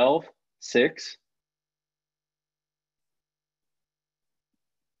 15, 12, 6.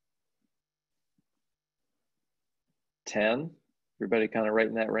 10. Everybody kind of right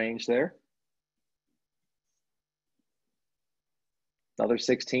in that range there. Another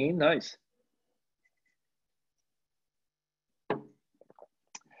 16, nice.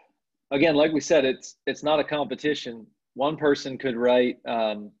 Again, like we said, it's not a competition. One person could write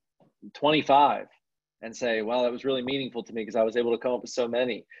 25 and say, wow, that was really meaningful to me because I was able to come up with so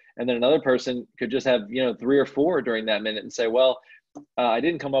many. And then another person could just have, 3 or 4 during that minute and say, well, I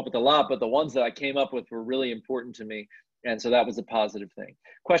didn't come up with a lot, but the ones that I came up with were really important to me. And so that was a positive thing.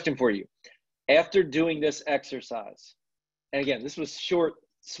 Question for you. After doing this exercise, and again, this was short,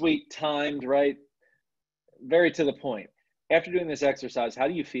 sweet, timed, right? Very to the point. After doing this exercise, how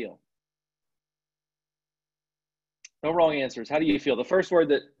do you feel? No wrong answers. How do you feel? The first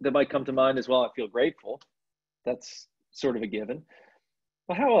word that might come to mind is, well, I feel grateful. That's sort of a given.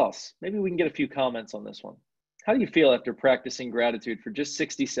 But how else? Maybe we can get a few comments on this one. How do you feel after practicing gratitude for just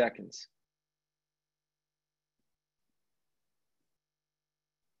 60 seconds?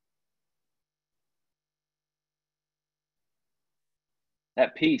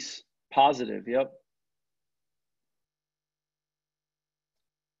 At peace, positive, yep.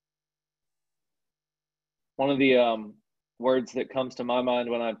 One of the words that comes to my mind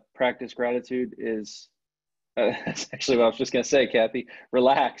when I practice gratitude is, that's actually what I was just going to say, Kathy,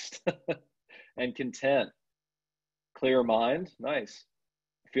 relaxed. and content. Clear mind, nice.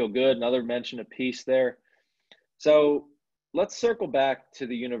 Feel good, another mention of peace there. So let's circle back to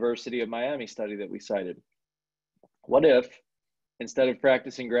the University of Miami study that we cited. What if, instead of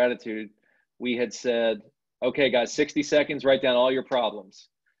practicing gratitude, we had said, okay, guys, 60 seconds, write down all your problems.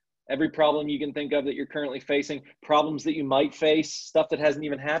 Every problem you can think of that you're currently facing, problems that you might face, stuff that hasn't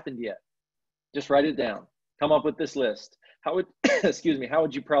even happened yet. Just write it down. Come up with this list. How would, excuse me, how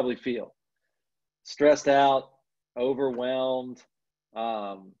would you probably feel? Stressed out, overwhelmed,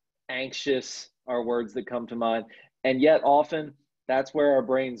 anxious are words that come to mind. And yet often that's where our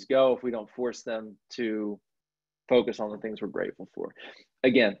brains go if we don't force them to focus on the things we're grateful for.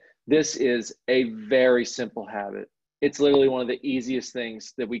 Again, this is a very simple habit. It's literally one of the easiest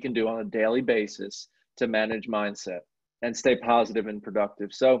things that we can do on a daily basis to manage mindset and stay positive and productive.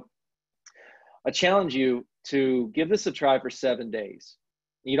 So I challenge you to give this a try for 7 days.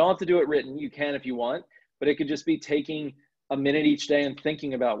 You don't have to do it written. You can if you want, but it could just be taking a minute each day and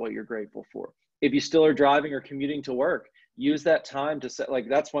thinking about what you're grateful for. If you still are driving or commuting to work, use that time to set, like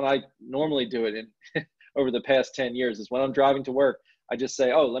that's when I normally do it in over the past 10 years is when I'm driving to work. I just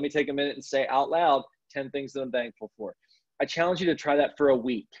say, oh, let me take a minute and say out loud 10 things that I'm thankful for. I challenge you to try that for a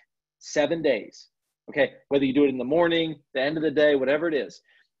week, 7 days. Okay, whether you do it in the morning, the end of the day, whatever it is.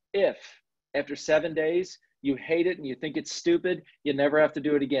 If after 7 days you hate it and you think it's stupid, you never have to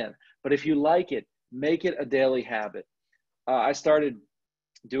do it again. But if you like it, make it a daily habit. I started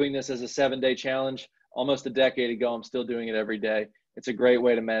doing this as a 7-day challenge almost a decade ago. I'm still doing it every day. It's a great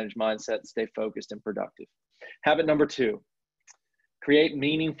way to manage mindset and stay focused and productive. Habit number 2, create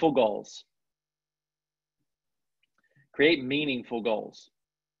meaningful goals. Create meaningful goals.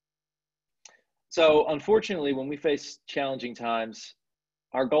 So unfortunately, when we face challenging times,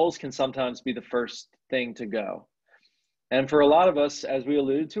 our goals can sometimes be the first thing to go. And for a lot of us, as we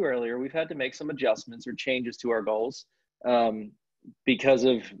alluded to earlier, we've had to make some adjustments or changes to our goals because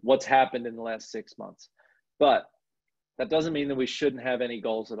of what's happened in the last 6 months. But that doesn't mean that we shouldn't have any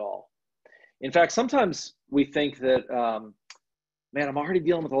goals at all. In fact, sometimes we think that, man, I'm already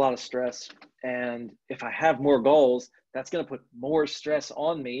dealing with a lot of stress. And if I have more goals, that's going to put more stress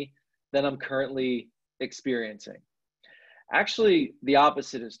on me than I'm currently experiencing. Actually, the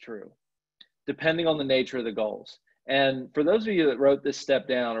opposite is true, depending on the nature of the goals. And for those of you that wrote this step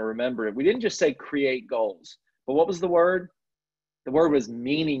down or remember it, we didn't just say create goals, but what was the word? The word was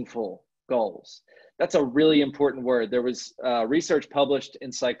meaningful goals. That's a really important word. There was research published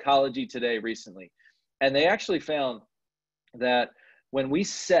in Psychology Today recently, and they actually found that when we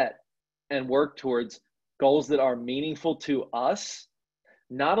set and work towards goals that are meaningful to us,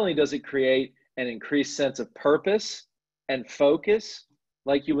 not only does it create an increased sense of purpose and focus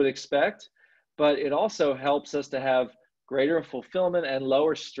like you would expect, but it also helps us to have greater fulfillment and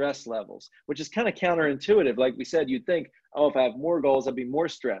lower stress levels, which is kind of counterintuitive. Like we said, you'd think, oh, if I have more goals, I'd be more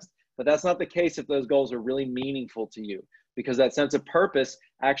stressed. But that's not the case if those goals are really meaningful to you, because that sense of purpose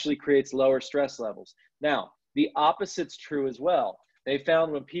actually creates lower stress levels. Now, the opposite's true as well. They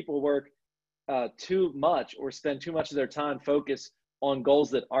found when people work too much or spend too much of their time focused on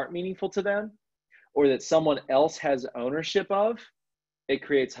goals that aren't meaningful to them or that someone else has ownership of, it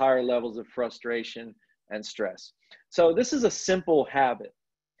creates higher levels of frustration and stress. So this is a simple habit,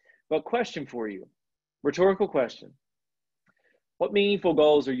 but question for you, rhetorical question. What meaningful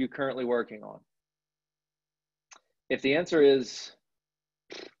goals are you currently working on? If the answer is,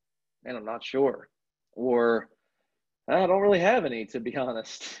 man, I'm not sure, or I don't really have any, to be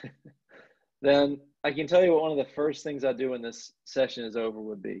honest, then I can tell you what one of the first things I do when this session is over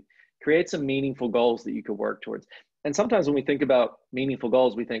would be create some meaningful goals that you could work towards. And sometimes when we think about meaningful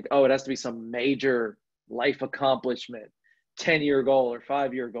goals, we think, oh, it has to be some major life accomplishment, 10-year goal or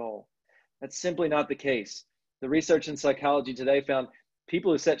 5-year goal. That's simply not the case. The research in Psychology Today found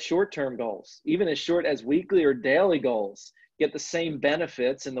people who set short-term goals, even as short as weekly or daily goals, get the same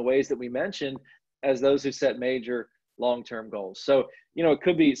benefits in the ways that we mentioned as those who set major long-term goals. So, it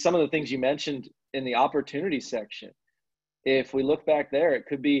could be some of the things you mentioned in the opportunity section. If we look back there, it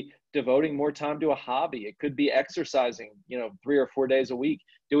could be devoting more time to a hobby. It could be exercising, 3 or 4 days a week,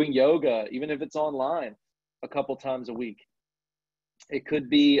 doing yoga, even if it's online, a couple times a week. It could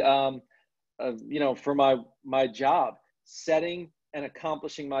be, for my job, setting and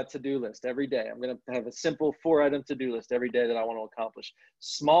accomplishing my to-do list every day. I'm going to have a simple 4-item to-do list every day that I want to accomplish.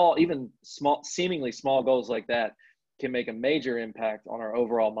 Seemingly small goals like that can make a major impact on our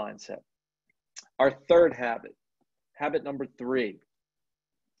overall mindset. Our third habit number 3,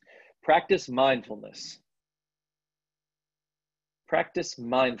 practice mindfulness. Practice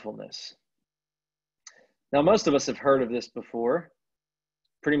mindfulness. Now, most of us have heard of this before.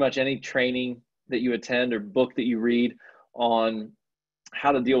 pretty much any training that you attend or book that you read on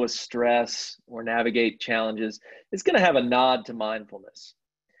how to deal with stress or navigate challenges, it's going to have a nod to mindfulness.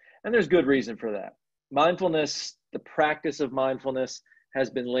 And there's good reason for that. Mindfulness, the practice of mindfulness, has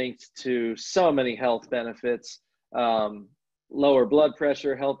been linked to so many health benefits, lower blood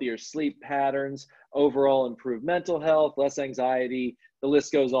pressure, healthier sleep patterns, overall improved mental health, less anxiety. The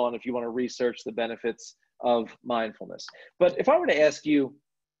list goes on if you want to research the benefits of mindfulness. But if I were to ask you,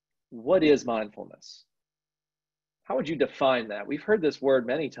 what is mindfulness? How would you define that? We've heard this word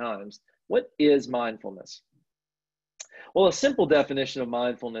many times. What is mindfulness? Well, a simple definition of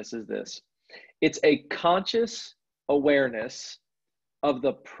mindfulness is this. It's a conscious awareness of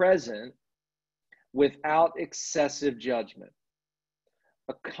the present without excessive judgment.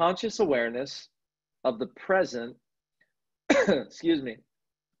 A conscious awareness of the present, excuse me,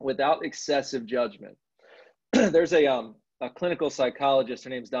 without excessive judgment. There's a clinical psychologist, her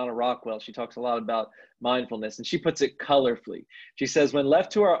name's Donna Rockwell. She talks a lot about mindfulness, and she puts it colorfully. She says, when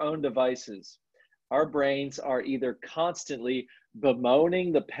left to our own devices, our brains are either constantly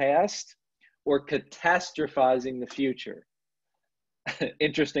bemoaning the past or catastrophizing the future.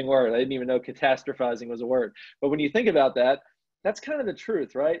 Interesting word. I didn't even know catastrophizing was a word. But when you think about that, that's kind of the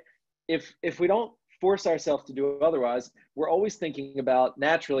truth, right? If we don't force ourselves to do otherwise, we're always thinking about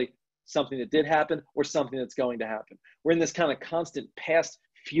naturally something that did happen or something that's going to happen. We're in this kind of constant past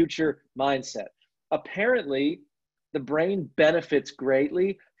future mindset. Apparently, the brain benefits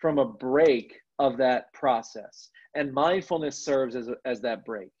greatly from a break of that process, and mindfulness serves as that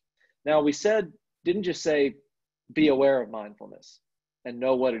break. Now, we didn't just say be aware of mindfulness and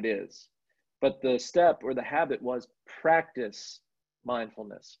know what it is, but the step or the habit was practice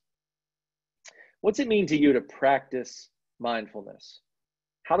mindfulness. What's it mean to you to practice mindfulness?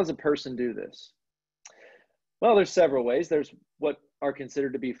 How does a person do this? Well, there's several ways. There's what are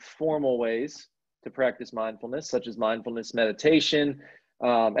considered to be formal ways to practice mindfulness, such as mindfulness meditation.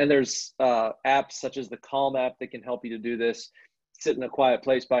 And there's apps such as the Calm app that can help you to do this. Sit in a quiet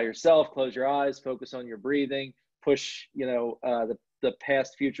place by yourself, close your eyes, focus on your breathing, push the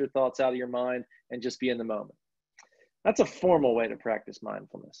past future thoughts out of your mind, and just be in the moment. That's a formal way to practice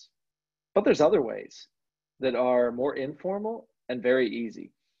mindfulness. But there's other ways that are more informal and very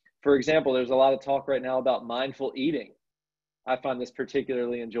easy. For example, there's a lot of talk right now about mindful eating. I find this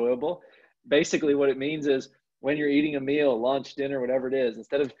particularly enjoyable. Basically, what it means is when you're eating a meal, lunch, dinner, whatever it is,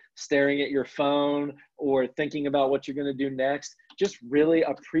 instead of staring at your phone or thinking about what you're going to do next, just really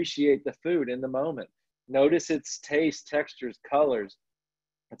appreciate the food in the moment. Notice its taste, textures, colors.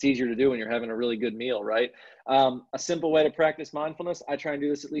 It's easier to do when you're having a really good meal, right? A simple way to practice mindfulness, I try and do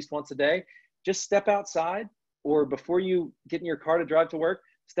this at least once a day. Just step outside, or before you get in your car to drive to work,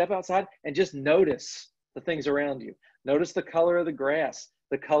 step outside and just notice the things around you. Notice the color of the grass,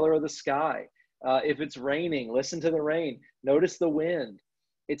 the color of the sky. If it's raining, listen to the rain. Notice the wind.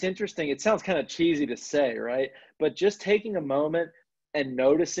 It's interesting. It sounds kind of cheesy to say, right? But just taking a moment and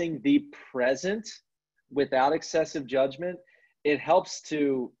noticing the present without excessive judgment, it helps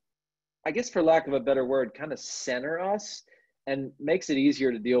to, I guess for lack of a better word, kind of center us and makes it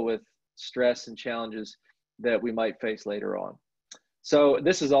easier to deal with stress and challenges that we might face later on. So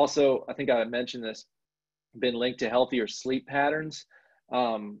this is also, I think I mentioned this, been linked to healthier sleep patterns.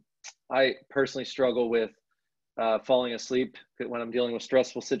 I personally struggle with falling asleep when I'm dealing with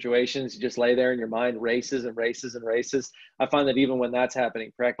stressful situations. You just lay there and your mind races and races and races. I find that even when that's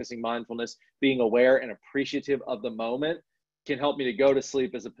happening, practicing mindfulness, being aware and appreciative of the moment can help me to go to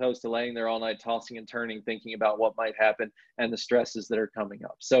sleep as opposed to laying there all night tossing and turning, thinking about what might happen and the stresses that are coming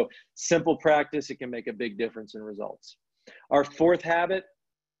up. So simple practice, it can make a big difference in results. Our fourth habit,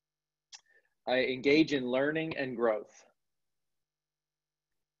 I engage in learning and growth.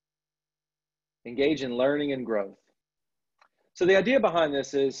 Engage in learning and growth. So the idea behind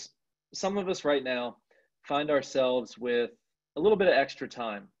this is some of us right now find ourselves with a little bit of extra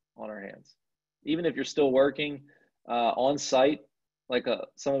time on our hands. Even if you're still working on site, like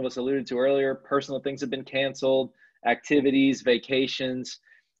some of us alluded to earlier, personal things have been canceled, activities, vacations.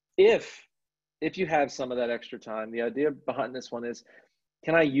 If you have some of that extra time, the idea behind this one is,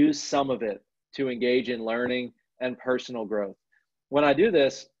 can I use some of it to engage in learning and personal growth? When I do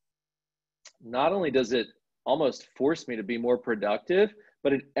this, not only does it almost force me to be more productive,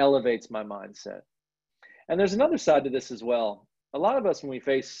 but it elevates my mindset. And there's another side to this as well. A lot of us, when we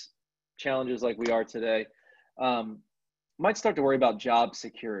face challenges like we are today, might start to worry about job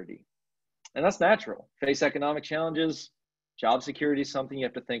security. And that's natural. Face economic challenges, job security is something you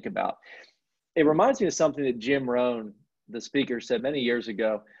have to think about. It reminds me of something that Jim Rohn, the speaker, said many years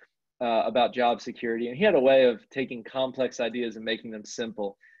ago. about job security. And he had a way of taking complex ideas and making them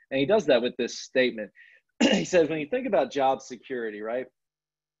simple. And he does that with this statement. He says, when you think about job security, right,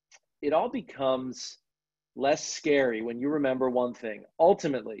 it all becomes less scary when you remember one thing.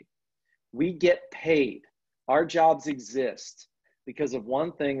 Ultimately, we get paid. Our jobs exist because of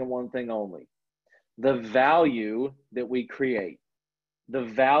one thing and one thing only: the value that we create, the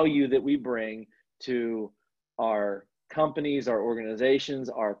value that we bring to our companies, our organizations,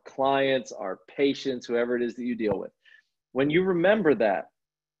 our clients, our patients, whoever it is that you deal with. When you remember that,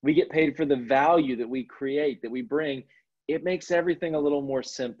 we get paid for the value that we create, that we bring, it makes everything a little more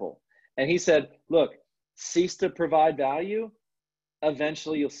simple. And he said, look, cease to provide value,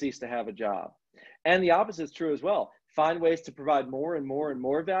 eventually you'll cease to have a job. And the opposite is true as well. Find ways to provide more and more and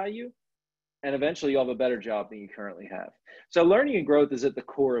more value, and eventually you'll have a better job than you currently have. So learning and growth is at the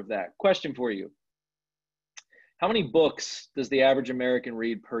core of that. Question for you. How many books does the average American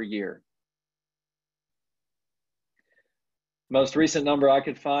read per year? Most recent number I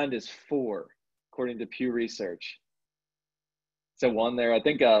could find is 4, according to Pew Research. So 1 there. I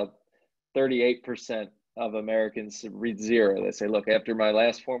think 38% of Americans read 0. They say, look, after my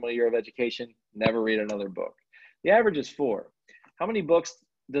last formal year of education, never read another book. The average is 4. How many books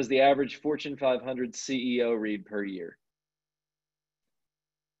does the average Fortune 500 CEO read per year?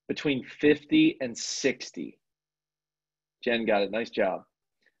 Between 50 and 60. Jen got it. Nice job.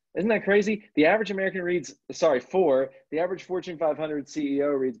 Isn't that crazy? The average American reads, the average Fortune 500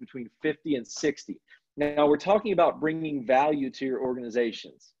 CEO reads between 50 and 60. Now, we're talking about bringing value to your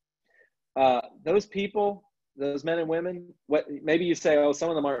organizations. Those people, those men and women, maybe you say, oh, some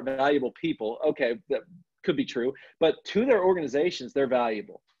of them aren't valuable people. Okay, that could be true. But to their organizations, they're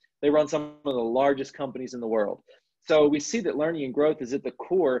valuable. They run some of the largest companies in the world. So we see that learning and growth is at the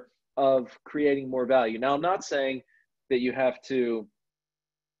core of creating more value. Now, I'm not saying that you have to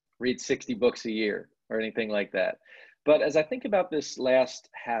read 60 books a year or anything like that. But as I think about this last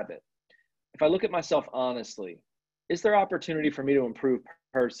habit, if I look at myself honestly, is there opportunity for me to improve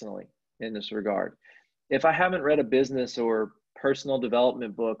personally in this regard? If I haven't read a business or personal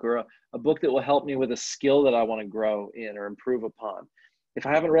development book, or a book that will help me with a skill that I want to grow in or improve upon, if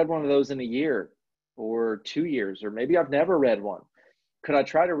I haven't read one of those in a year or 2 years, or maybe I've never read one, could I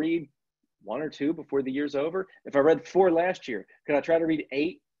try to read 1 or 2 before the year's over? If I read 4 last year, could I try to read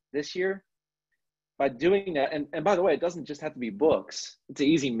 8 this year? By doing that, and by the way, it doesn't just have to be books. It's an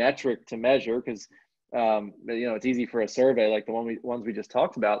easy metric to measure because it's easy for a survey like the ones we just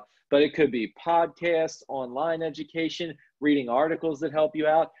talked about. But it could be podcasts, online education, reading articles that help you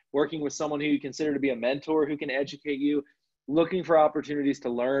out, working with someone who you consider to be a mentor who can educate you, looking for opportunities to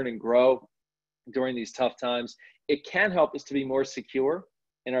learn and grow during these tough times. It can help us to be more secure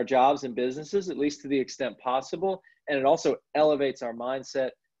in our jobs and businesses, at least to the extent possible. And it also elevates our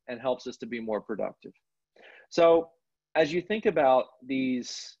mindset and helps us to be more productive. So as you think about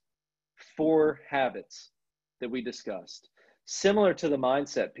these 4 habits that we discussed, similar to the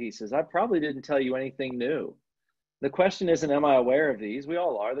mindset pieces, I probably didn't tell you anything new. The question isn't, am I aware of these? We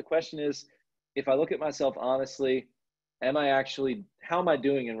all are. The question is, if I look at myself honestly, how am I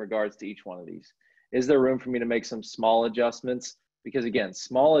doing in regards to each one of these? Is there room for me to make some small adjustments? Because again,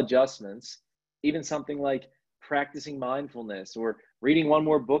 small adjustments, even something like practicing mindfulness or reading 1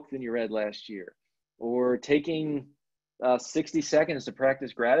 more book than you read last year, or taking 60 seconds to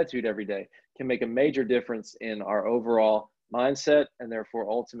practice gratitude every day, can make a major difference in our overall mindset and therefore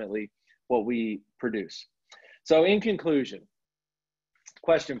ultimately what we produce. So in conclusion,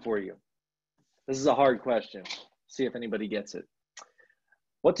 question for you. This is a hard question. See if anybody gets it.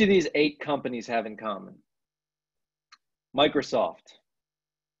 What do these 8 companies have in common? Microsoft,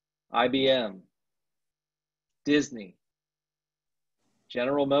 IBM, Disney,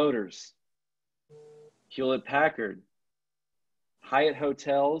 General Motors, Hewlett-Packard, Hyatt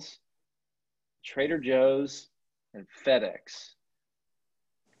Hotels, Trader Joe's, and FedEx.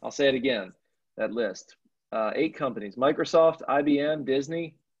 I'll say it again, that list. 8 companies: Microsoft, IBM,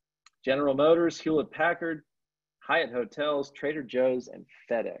 Disney, General Motors, Hewlett-Packard, Hyatt Hotels, Trader Joe's, and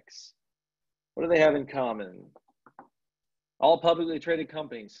FedEx. What do they have in common? All publicly traded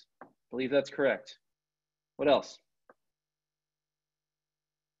companies. I believe that's correct. What else?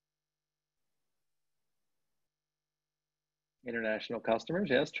 International customers.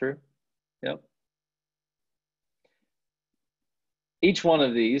 Yes, true. Yep. Each one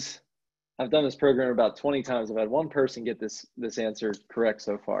of these, I've done this program about 20 times. I've had one person get this answer correct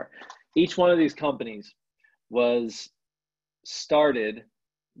so far. Each one of these companies was started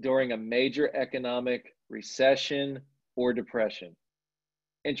during a major economic recession or depression.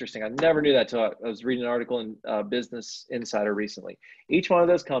 Interesting. I never knew that till I was reading an article in Business Insider recently. Each one of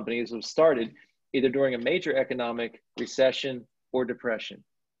those companies was started either during a major economic recession or depression.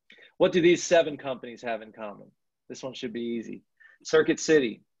 What do these 7 companies have in common? This one should be easy. Circuit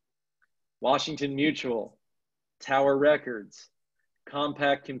City, Washington Mutual, Tower Records,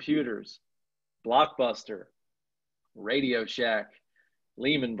 Compaq Computers, Blockbuster, Radio Shack,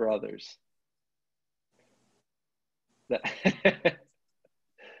 Lehman Brothers.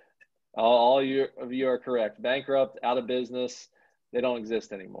 All of you are correct. Bankrupt, out of business, they don't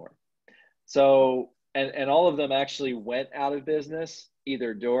exist anymore. So, and all of them actually went out of business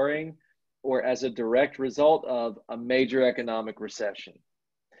either during or as a direct result of a major economic recession.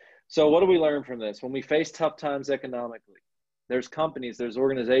 So what do we learn from this? When we face tough times economically, there's companies, there's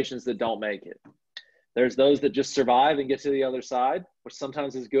organizations that don't make it. There's those that just survive and get to the other side, which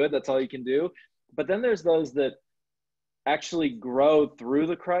sometimes is good. That's all you can do. But then there's those that actually grow through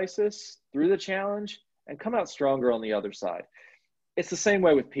the crisis, through the challenge, and come out stronger on the other side. It's the same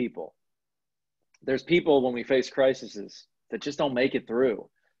way with people. There's people when we face crises that just don't make it through.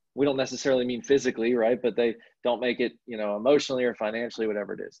 We don't necessarily mean physically, right? But they don't make it, emotionally or financially,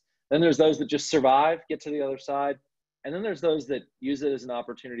 whatever it is. Then there's those that just survive, get to the other side. And then there's those that use it as an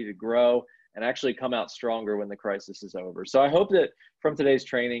opportunity to grow and actually come out stronger when the crisis is over. So I hope that from today's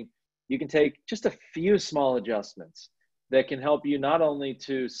training, you can take just a few small adjustments that can help you not only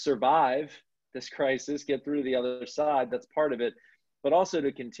to survive this crisis, get through to the other side, that's part of it, but also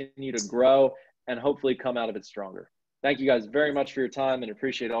to continue to grow and hopefully come out of it stronger. Thank you guys very much for your time and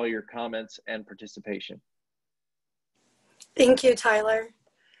appreciate all your comments and participation. Thank you, Tyler.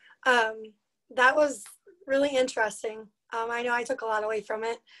 That was really interesting. I know I took a lot away from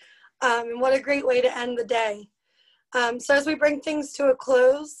it. And what a great way to end the day. So as we bring things to a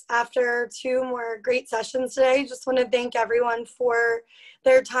close after 2 more great sessions today, just want to thank everyone for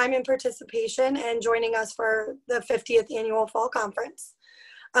their time and participation and joining us for the 50th annual Fall Conference.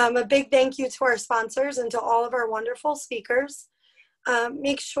 A big thank you to our sponsors and to all of our wonderful speakers.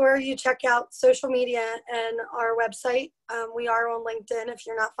 Make sure you check out social media and our website. We are on LinkedIn if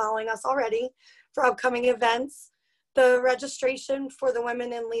you're not following us already for upcoming events. The registration for the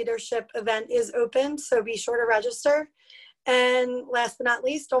Women in Leadership event is open, so be sure to register. And last but not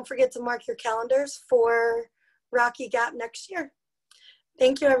least, don't forget to mark your calendars for Rocky Gap next year.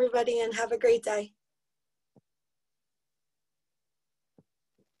 Thank you, everybody, and have a great day.